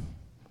together.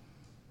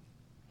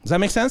 Does that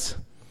make sense?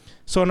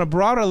 So on a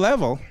broader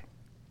level,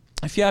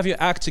 if you have your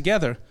act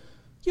together,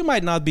 you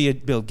might not be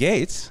Bill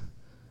Gates,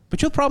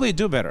 but you'll probably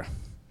do better.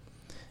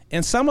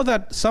 And some of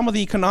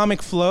the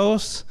economic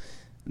flows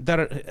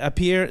that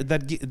appear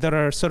that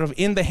are sort of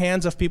in the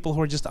hands of people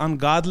who are just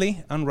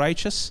ungodly,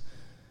 unrighteous,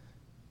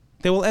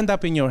 they will end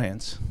up in your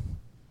hands.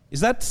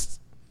 Is that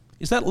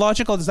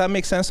logical? Does that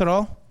make sense at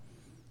all?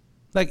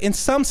 Like on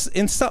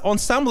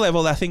some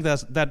level, I think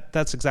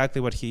that's exactly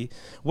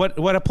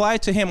what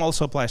applied to him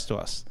also applies to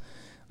us.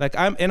 Like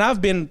I've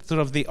been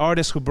sort of the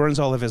artist who burns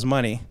all of his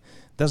money,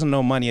 doesn't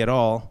know money at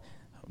all.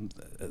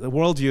 The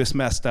worldview is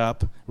messed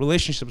up,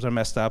 relationships are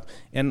messed up,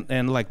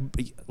 and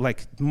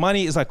like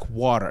money is like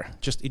water,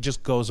 it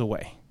just goes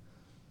away,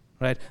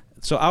 right?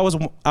 So I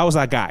was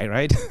that guy,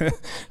 right?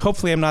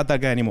 Hopefully I'm not that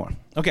guy anymore.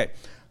 Okay,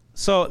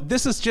 so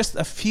this is just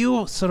a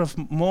few sort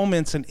of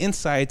moments and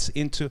insights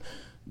into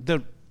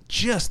the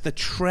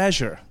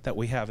treasure that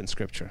we have in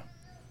Scripture.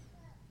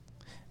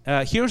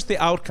 Here's the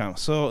outcome.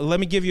 So let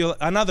me give you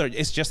another.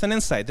 It's just an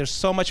insight. There's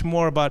so much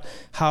more about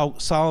how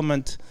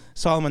Solomon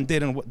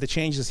did and what the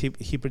changes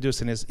he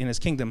produced in his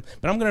kingdom.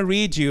 But I'm going to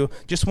read you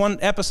just one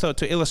episode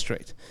to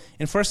illustrate.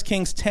 In 1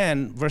 Kings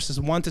 10, verses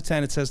 1 to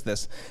 10, it says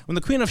this. When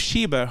the queen of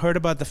Sheba heard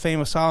about the fame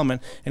of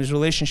Solomon and his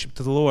relationship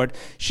to the Lord,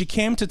 she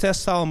came to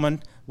test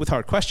Solomon with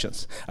hard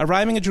questions.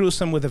 Arriving at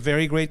Jerusalem with a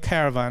very great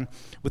caravan,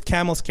 with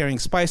camels carrying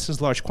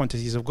spices, large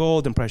quantities of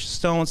gold, and precious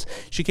stones,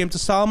 she came to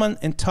Solomon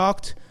and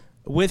talked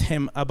with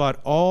him about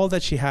all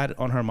that she had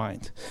on her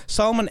mind.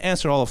 Solomon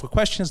answered all of her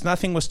questions.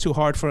 Nothing was too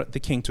hard for the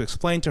king to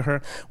explain to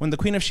her. When the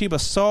queen of Sheba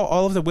saw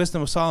all of the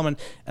wisdom of Solomon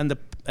and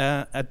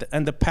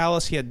the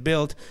palace he had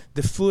built,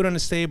 the food on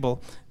his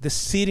table, the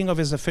seating of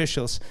his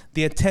officials,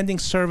 the attending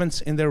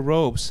servants in their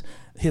robes,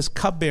 his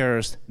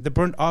cupbearers, the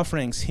burnt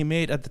offerings he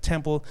made at the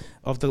temple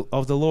of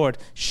the Lord,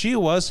 she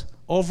was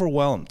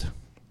overwhelmed.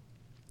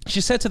 She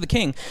said to the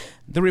king,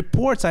 the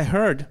report I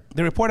heard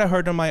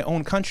in my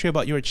own country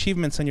about your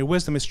achievements and your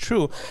wisdom is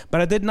true, but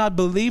I did not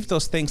believe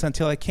those things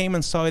until I came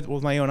and saw it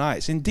with my own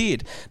eyes.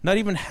 Indeed, not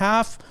even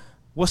half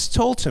was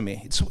told to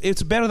me.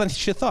 It's better than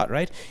she thought,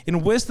 right?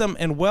 In wisdom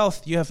and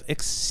wealth, you have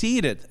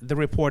exceeded the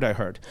report I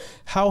heard.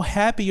 How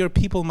happy your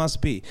people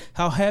must be.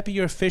 How happy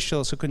your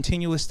officials who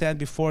continually stand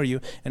before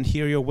you and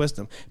hear your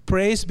wisdom.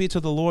 Praise be to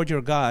the Lord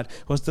your God,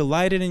 who has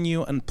delighted in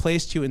you and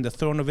placed you in the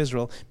throne of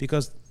Israel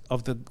because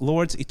of the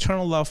Lord's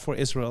eternal love for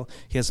Israel,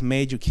 he has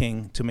made you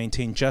king to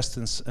maintain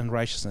justice and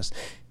righteousness.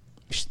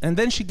 And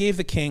then she gave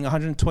the king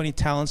 120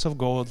 talents of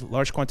gold,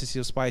 large quantities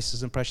of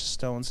spices and precious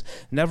stones.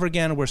 Never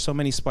again were so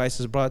many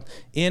spices brought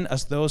in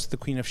as those the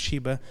queen of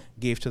Sheba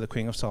gave to the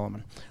queen of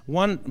Solomon.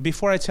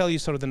 Before I tell you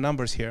sort of the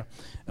numbers here,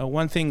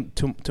 one thing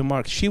to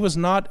mark, she was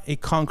not a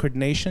conquered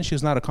nation. She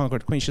was not a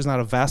conquered queen. She was not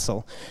a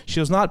vassal.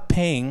 She was not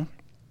paying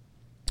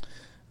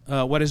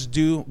what is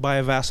due by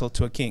a vassal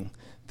to a king.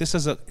 This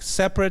is a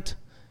separate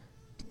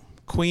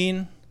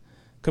queen,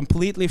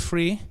 completely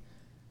free,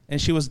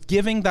 and she was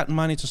giving that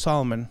money to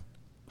Solomon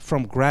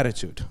from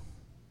gratitude,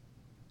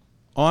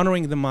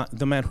 honoring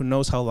the man who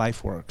knows how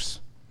life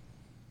works.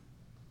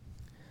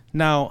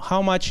 Now,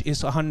 how much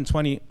is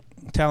 120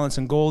 talents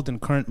in gold in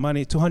current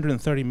money?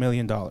 $230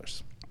 million.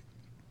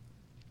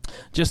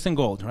 Just in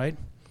gold, right?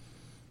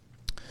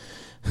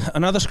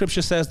 Another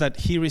scripture says that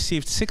he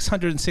received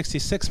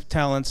 666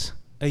 talents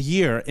a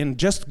year in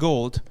just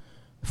gold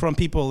from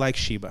people like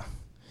Sheba.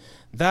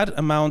 That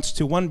amounts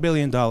to $1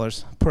 billion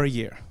per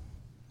year,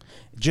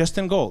 just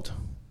in gold.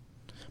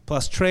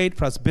 Plus trade,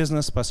 plus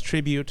business, plus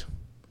tribute.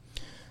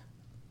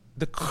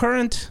 The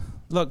current,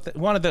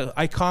 one of the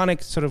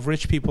iconic sort of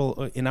rich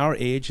people in our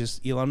age is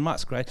Elon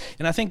Musk, right?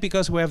 And I think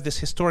because we have this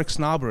historic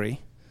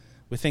snobbery,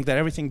 we think that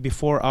everything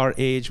before our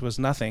age was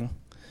nothing.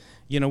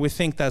 We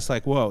think that's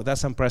like, whoa,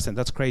 that's unprecedented,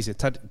 that's crazy.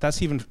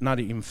 That's not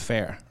even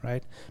fair,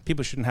 right?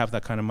 People shouldn't have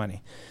that kind of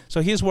money.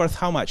 So he's worth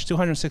how much?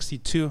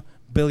 $262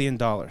 billion.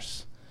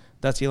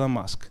 That's Elon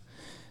Musk.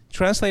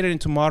 Translated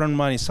into modern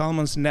money,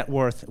 Solomon's net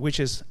worth, which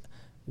is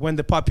when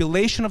the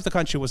population of the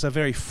country was a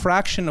very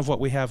fraction of what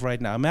we have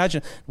right now.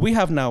 Imagine, we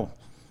have now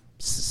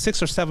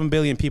 6 or 7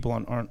 billion people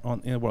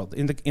in the world.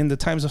 In the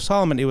times of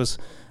Solomon, it was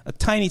a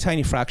tiny,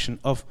 tiny fraction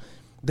of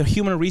the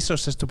human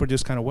resources to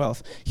produce kind of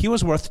wealth. He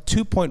was worth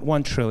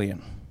 2.1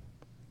 trillion.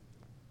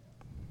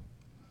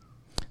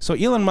 So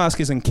Elon Musk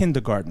is in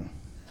kindergarten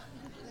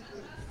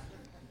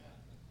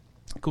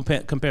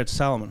compared to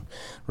Solomon,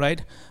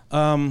 right?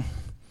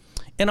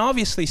 And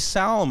obviously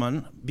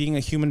Solomon, being a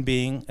human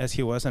being as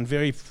he was, and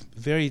very,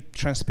 very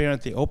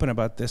transparently open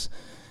about this,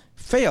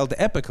 failed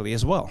epically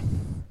as well.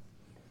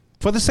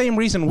 For the same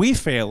reason we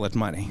fail at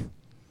money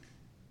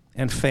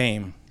and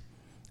fame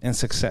and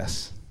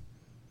success.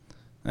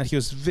 And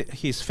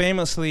he's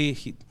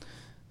famously,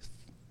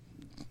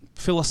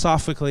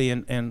 philosophically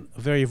and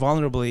very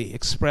vulnerably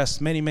expressed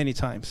many, many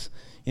times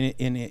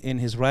in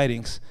his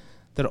writings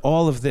that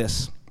all of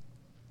this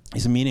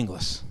is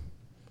meaningless.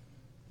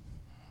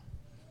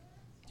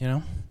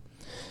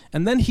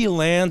 And then he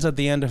lands at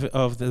the end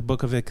of the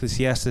book of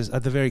Ecclesiastes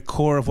at the very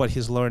core of what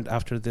he's learned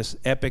after this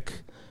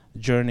epic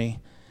journey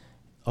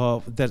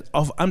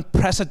of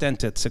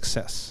unprecedented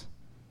success.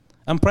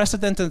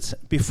 Unprecedented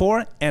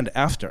before and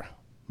after,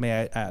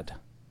 may I add.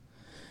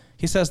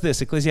 He says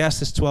this,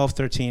 Ecclesiastes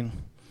 12:13.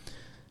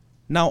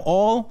 Now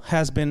all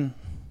has been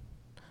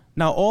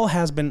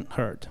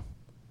heard.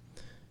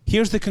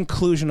 Here's the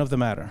conclusion of the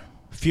matter.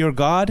 Fear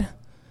God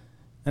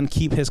and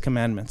keep his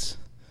commandments,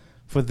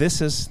 for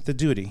this is the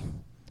duty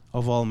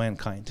of all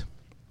mankind.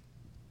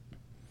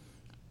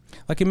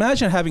 Like,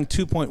 imagine having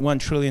 $2.1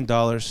 trillion,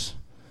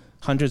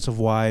 hundreds of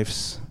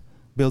wives,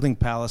 building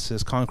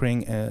palaces,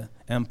 conquering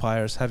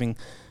empires, having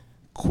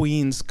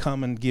queens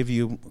come and give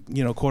you,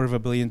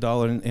 $250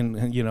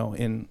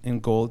 million in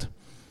gold,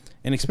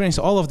 and experience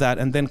all of that,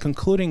 and then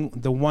concluding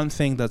the one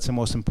thing that's the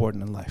most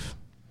important in life.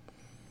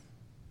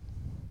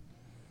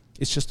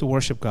 It's just to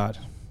worship God.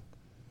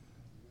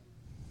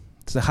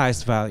 It's the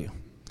highest value.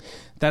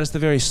 That is the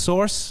very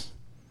source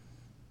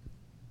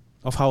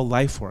of how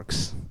life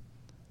works.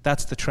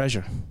 That's the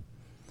treasure.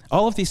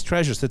 All of these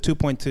treasures, the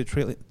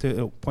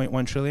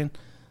 2.1 trillion,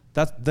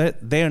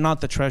 they are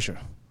not the treasure.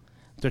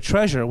 The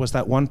treasure was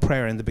that one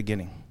prayer in the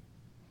beginning.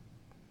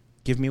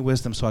 Give me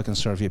wisdom so I can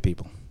serve your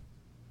people.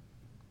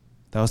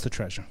 That was the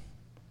treasure.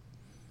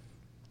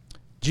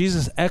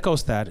 Jesus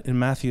echoes that in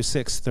Matthew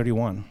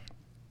 6:31.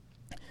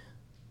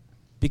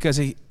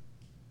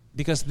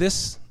 Because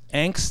this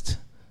angst,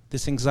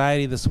 this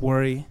anxiety, this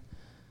worry,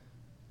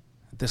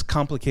 this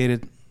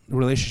complicated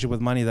relationship with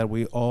money that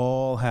we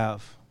all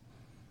have,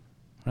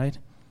 right?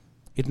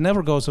 It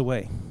never goes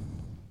away.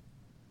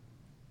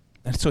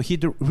 And so he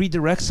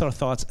redirects our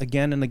thoughts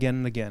again and again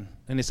and again.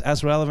 And it's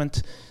as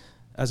relevant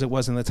as it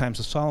was in the times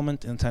of Solomon,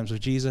 in the times of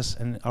Jesus,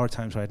 and our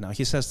times right now.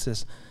 He says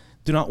this,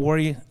 do not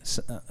worry,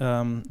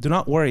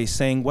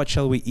 saying, what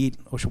shall we eat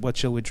or what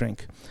shall we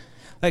drink?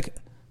 Like,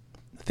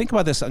 think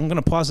about this. I'm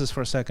going to pause this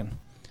for a second.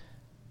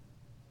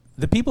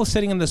 The people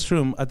sitting in this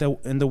room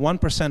in the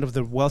 1% of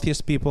the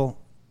wealthiest people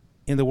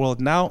in the world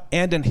now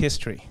and in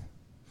history,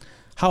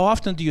 how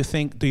often do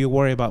you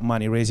worry about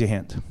money? Raise your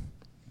hand.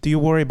 Do you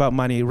worry about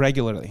money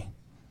regularly?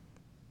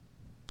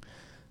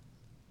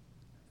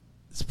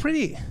 It's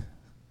pretty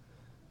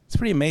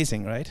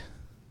amazing, right?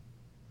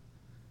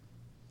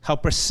 How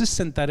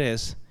persistent that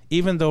is,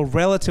 even though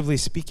relatively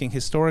speaking,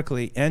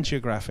 historically and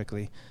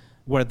geographically,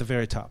 we're at the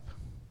very top.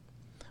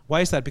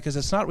 Why is that? Because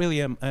it's not really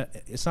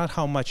it's not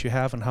how much you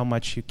have and how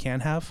much you can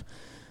have,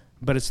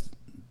 but it's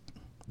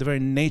the very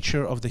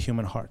nature of the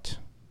human heart.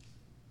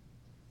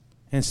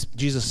 And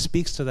Jesus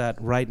speaks to that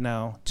right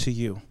now to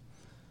you.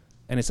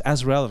 And it's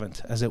as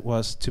relevant as it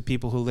was to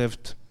people who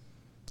lived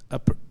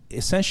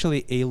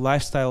essentially a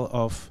lifestyle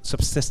of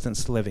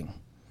subsistence living,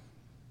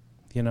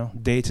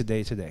 day to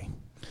day to day.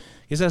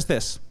 He says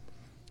this: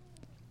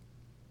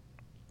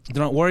 do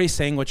not worry,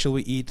 saying, what shall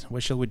we eat?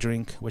 What shall we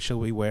drink? What shall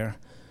we wear?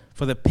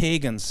 For the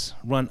pagans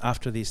run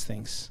after these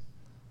things.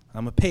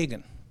 I'm a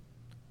pagan.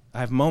 I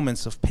have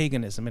moments of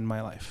paganism in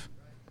my life.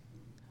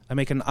 I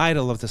make an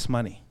idol of this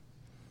money.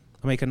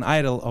 I make an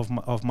idol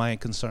of my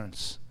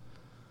concerns.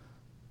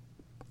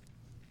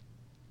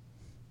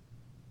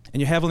 And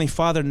your Heavenly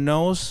Father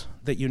knows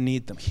that you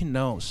need them. He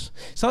knows.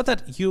 It's not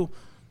that you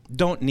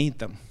don't need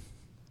them.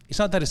 It's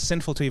not that it's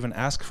sinful to even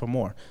ask for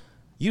more.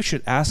 You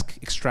should ask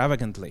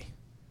extravagantly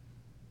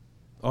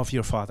of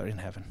your Father in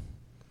heaven.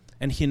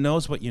 And He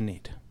knows what you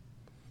need.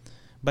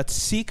 But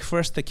seek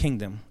first the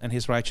kingdom and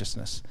His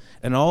righteousness,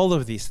 and all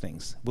of these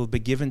things will be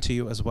given to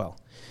you as well.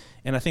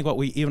 And I think what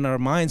we, even our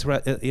minds,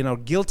 in our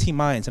guilty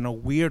minds, in our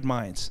weird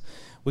minds,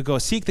 we go,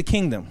 seek the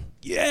kingdom.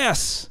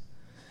 Yes!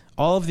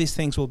 All of these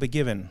things will be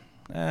given.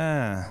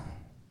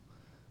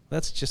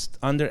 Let's just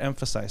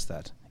underemphasize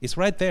that. It's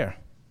right there.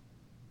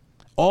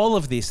 All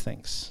of these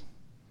things.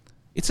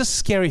 It's a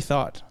scary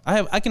thought.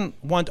 I can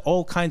want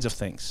all kinds of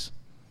things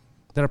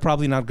that are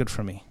probably not good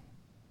for me.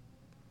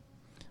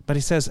 But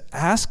He says,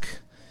 ask.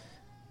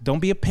 Don't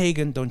be a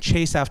pagan. Don't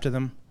chase after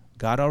them.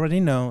 God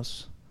already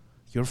knows.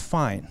 You're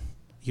fine.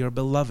 You're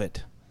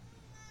beloved.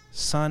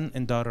 Son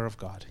and daughter of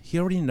God. He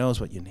already knows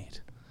what you need.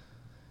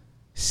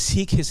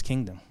 Seek His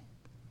kingdom.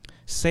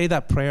 Say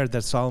that prayer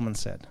that Solomon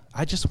said.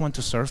 I just want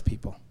to serve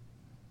people.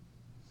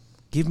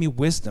 Give me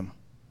wisdom.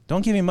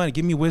 Don't give me money.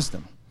 Give me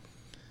wisdom.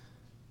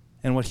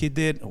 And what He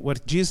did,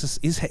 what Jesus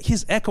is,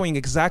 He's echoing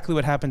exactly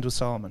what happened with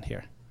Solomon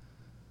here.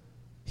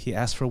 He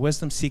asked for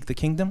wisdom, seek the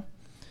kingdom,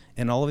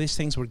 and all of these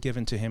things were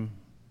given to him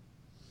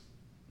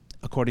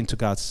according to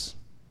God's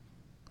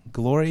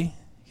glory,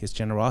 His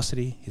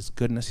generosity, His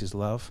goodness, His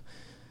love,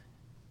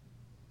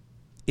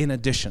 in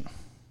addition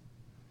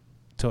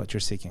to what you're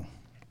seeking.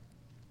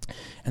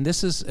 And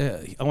this is,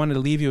 I want to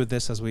leave you with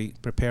this as we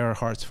prepare our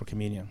hearts for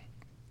communion.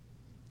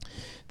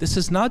 This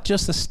is not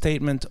just a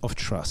statement of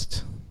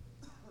trust.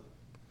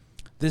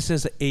 This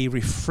is a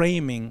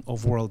reframing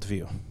of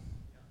worldview.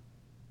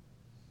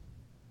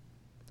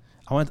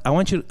 I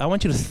want you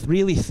to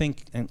really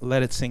think and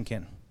let it sink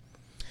in.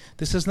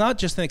 This is not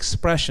just an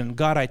expression,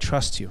 God, I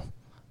trust you.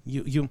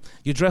 You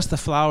dress the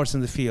flowers in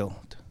the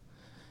field.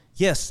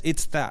 Yes,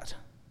 it's that.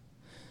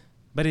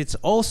 But it's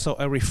also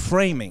a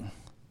reframing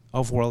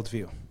of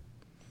worldview.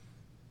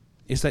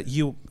 Is that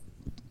you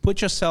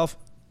put yourself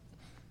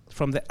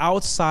from the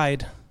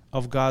outside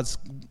of God's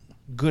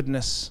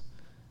goodness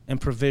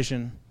and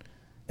provision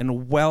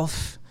and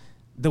wealth,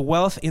 the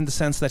wealth in the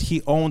sense that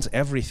He owns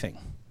everything.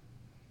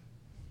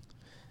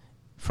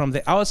 From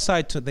the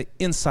outside to the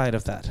inside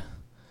of that,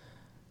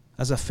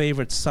 as a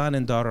favored son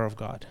and daughter of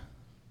God.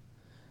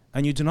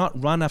 And you do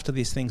not run after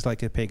these things like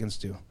the pagans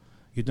do.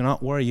 You do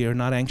not worry, you're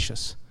not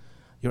anxious.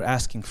 You're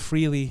asking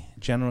freely,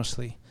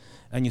 generously,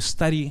 and you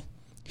study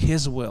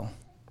His will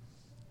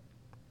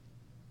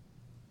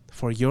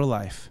for your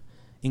life,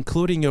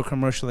 including your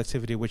commercial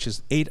activity, which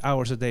is 8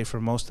 hours a day for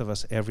most of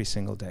us every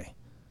single day.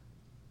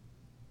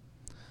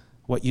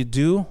 What you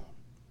do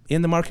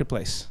in the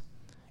marketplace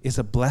is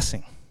a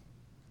blessing.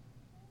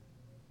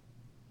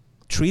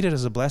 Treat it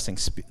as a blessing.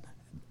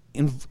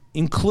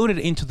 Include it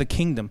into the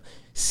kingdom.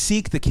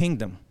 Seek the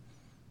kingdom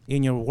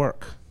in your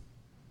work.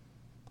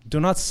 Do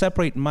not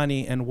separate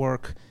money and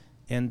work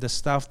and the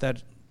stuff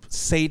that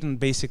Satan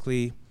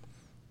basically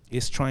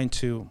is trying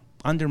to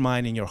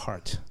undermine in your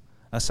heart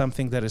as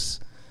something that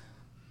is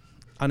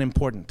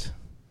unimportant,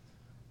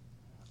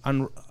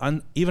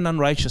 even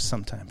unrighteous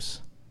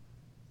sometimes.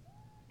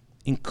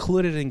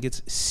 Include it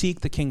and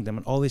seek the kingdom,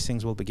 and all these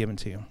things will be given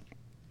to you.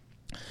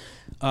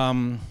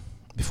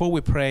 Before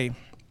we pray,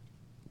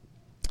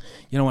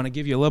 I want to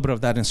give you a little bit of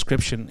that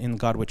inscription in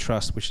God We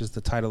Trust, which is the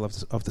title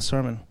of the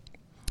sermon,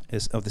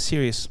 of the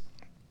series.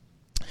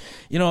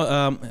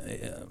 The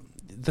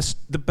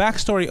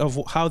backstory of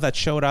how that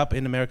showed up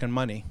in American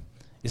money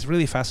is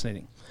really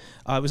fascinating.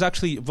 It was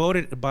actually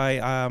voted by,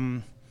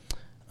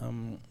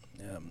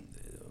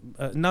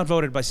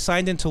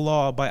 signed into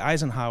law by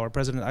Eisenhower,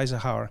 President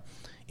Eisenhower,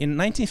 in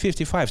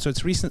 1955. So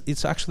it's recent.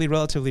 It's actually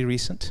relatively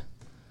recent.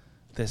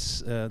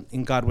 This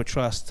in God We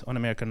Trust on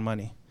American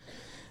money,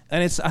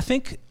 and it's, I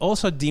think,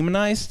 also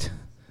demonized.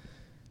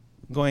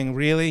 Going,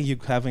 really, you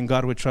having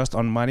God We Trust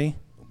on money?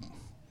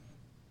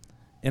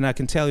 And I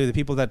can tell you, the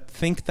people that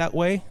think that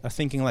way are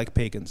thinking like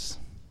pagans.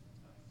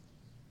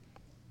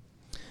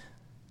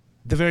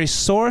 The very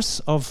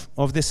source of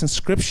this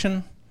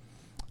inscription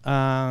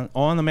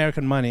on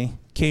American money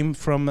came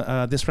from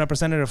this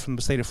representative from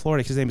the state of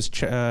Florida. His name is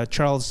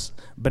Charles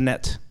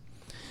Bennett.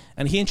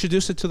 And he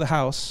introduced it to the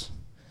House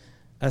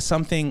as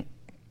something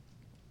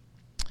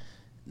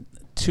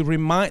to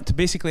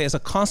basically as a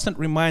constant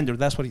reminder.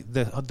 That's what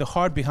the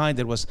heart behind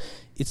it was.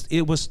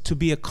 It was to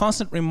be a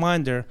constant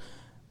reminder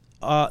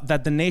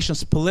that the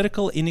nation's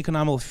political and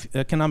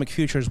economic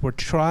futures were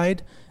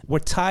tied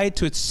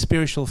to its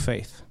spiritual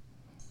faith.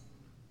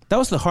 That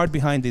was the heart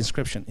behind the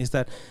inscription, is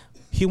that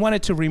he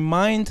wanted to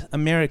remind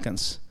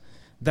Americans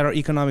that our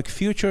economic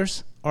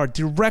futures are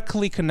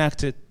directly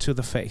connected to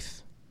the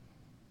faith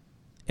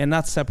and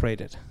not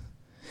separated.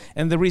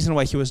 And the reason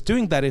why he was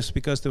doing that is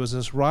because there was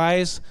this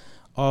rise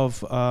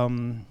of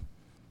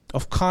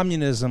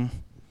communism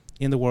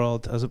in the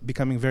world as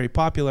becoming very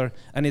popular,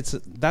 and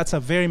that's a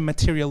very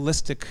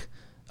materialistic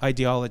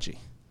ideology.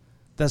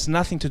 That's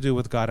nothing to do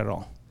with God at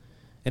all.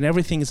 And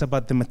everything is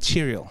about the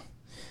material.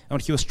 And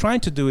what he was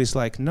trying to do is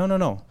like,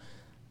 no.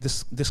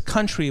 This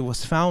country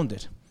was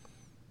founded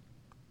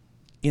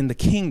in the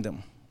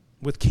kingdom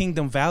with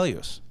kingdom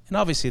values. And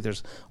obviously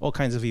there's all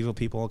kinds of evil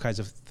people, all kinds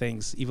of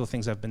things, evil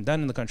things have been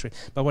done in the country.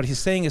 But what he's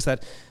saying is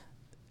that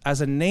as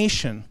a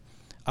nation,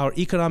 our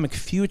economic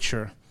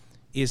future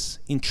is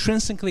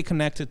intrinsically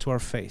connected to our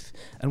faith.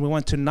 And we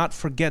want to not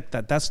forget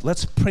that.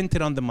 Let's print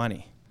it on the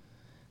money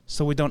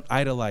so we don't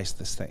idolize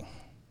this thing.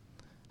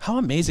 How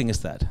amazing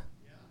is that?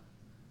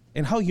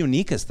 And how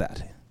unique is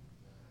that?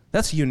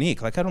 That's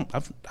unique. Like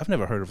I've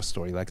never heard of a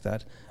story like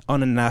that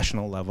on a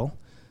national level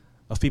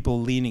of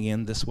people leaning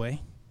in this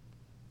way,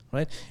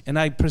 right? And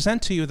I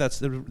present to you that's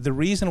the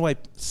reason why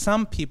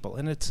some people,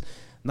 and it's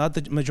not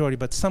the majority,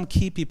 but some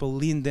key people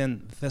leaned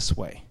in this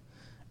way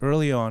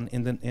early on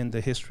in the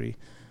history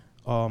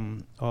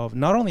of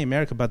not only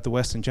America but the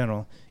West in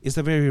general, is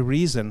the very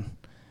reason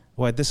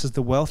why this is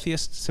the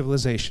wealthiest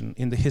civilization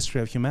in the history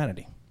of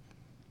humanity.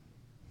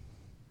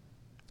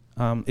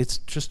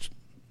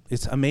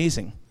 It's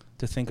amazing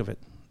to think of it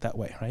that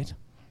way, right?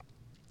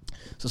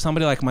 So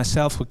somebody like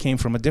myself who came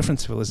from a different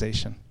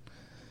civilization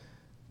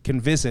can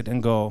visit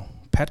and go,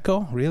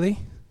 Petco, really?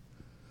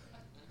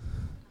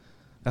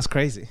 That's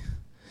crazy.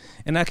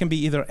 And I can be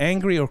either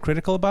angry or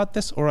critical about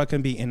this, or I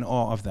can be in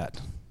awe of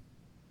that.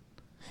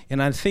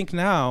 And I think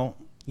now,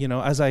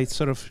 as I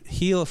sort of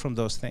heal from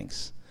those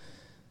things,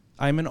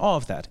 I'm in awe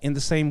of that, in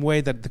the same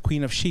way that the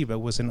Queen of Sheba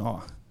was in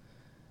awe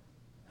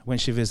when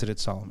she visited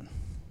Solomon.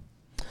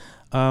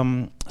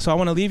 So I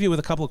want to leave you with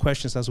a couple of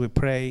questions as we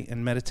pray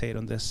and meditate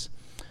on this.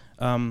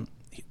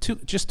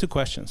 Just two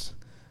questions.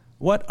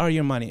 What are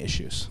your money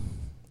issues?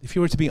 If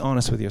you were to be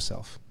honest with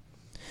yourself.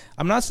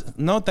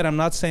 Note that I'm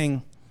not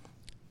saying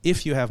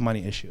if you have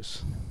money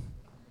issues.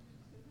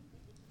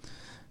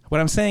 What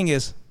I'm saying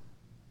is,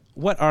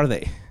 what are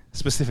they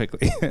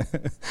specifically?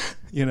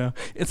 And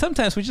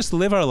sometimes we just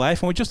live our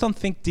life and we just don't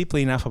think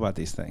deeply enough about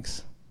these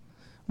things.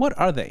 What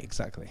are they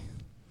exactly?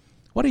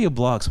 What are your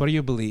blocks? What are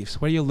your beliefs?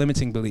 What are your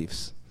limiting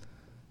beliefs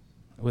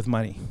with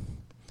money?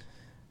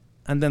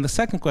 And then the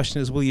second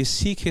question is, will you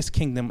seek his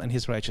kingdom and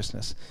his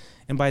righteousness?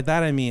 And by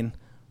that I mean,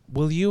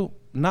 will you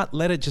not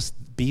let it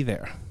just be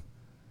there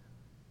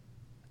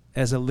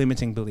as a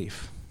limiting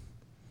belief,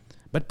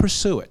 but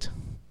pursue it?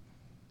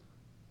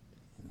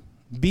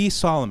 Be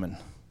Solomon.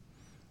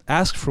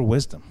 Ask for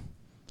wisdom.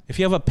 If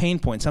you have a pain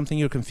point, something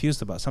you're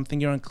confused about, something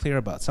you're unclear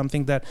about,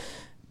 something that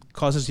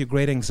causes you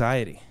great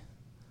anxiety,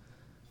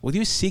 will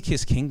you seek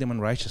his kingdom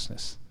and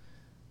righteousness?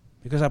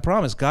 Because I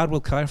promise God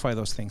will clarify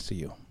those things to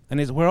you.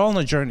 And we're all on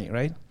a journey,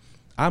 right?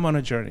 I'm on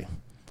a journey.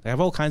 I have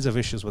all kinds of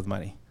issues with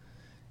money.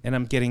 And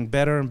I'm getting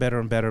better and better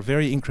and better,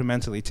 very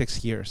incrementally. It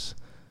takes years.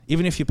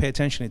 Even if you pay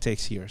attention, it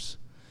takes years.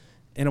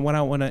 And what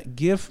I want to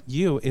give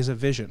you is a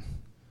vision.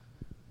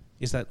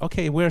 Is that,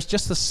 okay, where's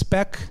just a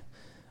speck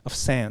of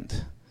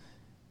sand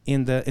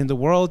in the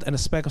world and a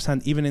speck of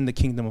sand even in the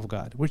kingdom of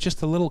God. We're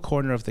just a little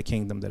corner of the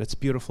kingdom that it's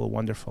beautiful,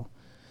 wonderful.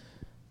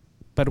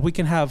 But we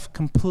can have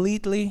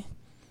completely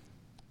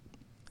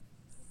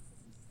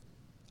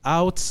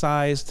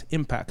outsized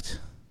impact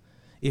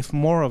if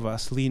more of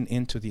us lean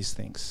into these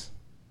things.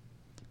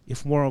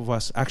 If more of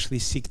us actually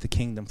seek the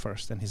kingdom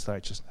first and his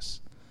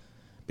righteousness.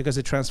 Because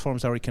it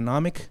transforms our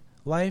economic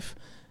life,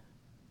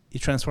 it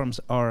transforms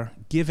our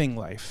giving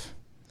life,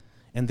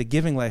 and the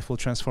giving life will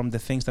transform the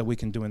things that we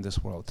can do in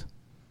this world,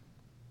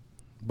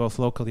 both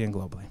locally and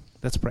globally.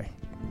 Let's pray.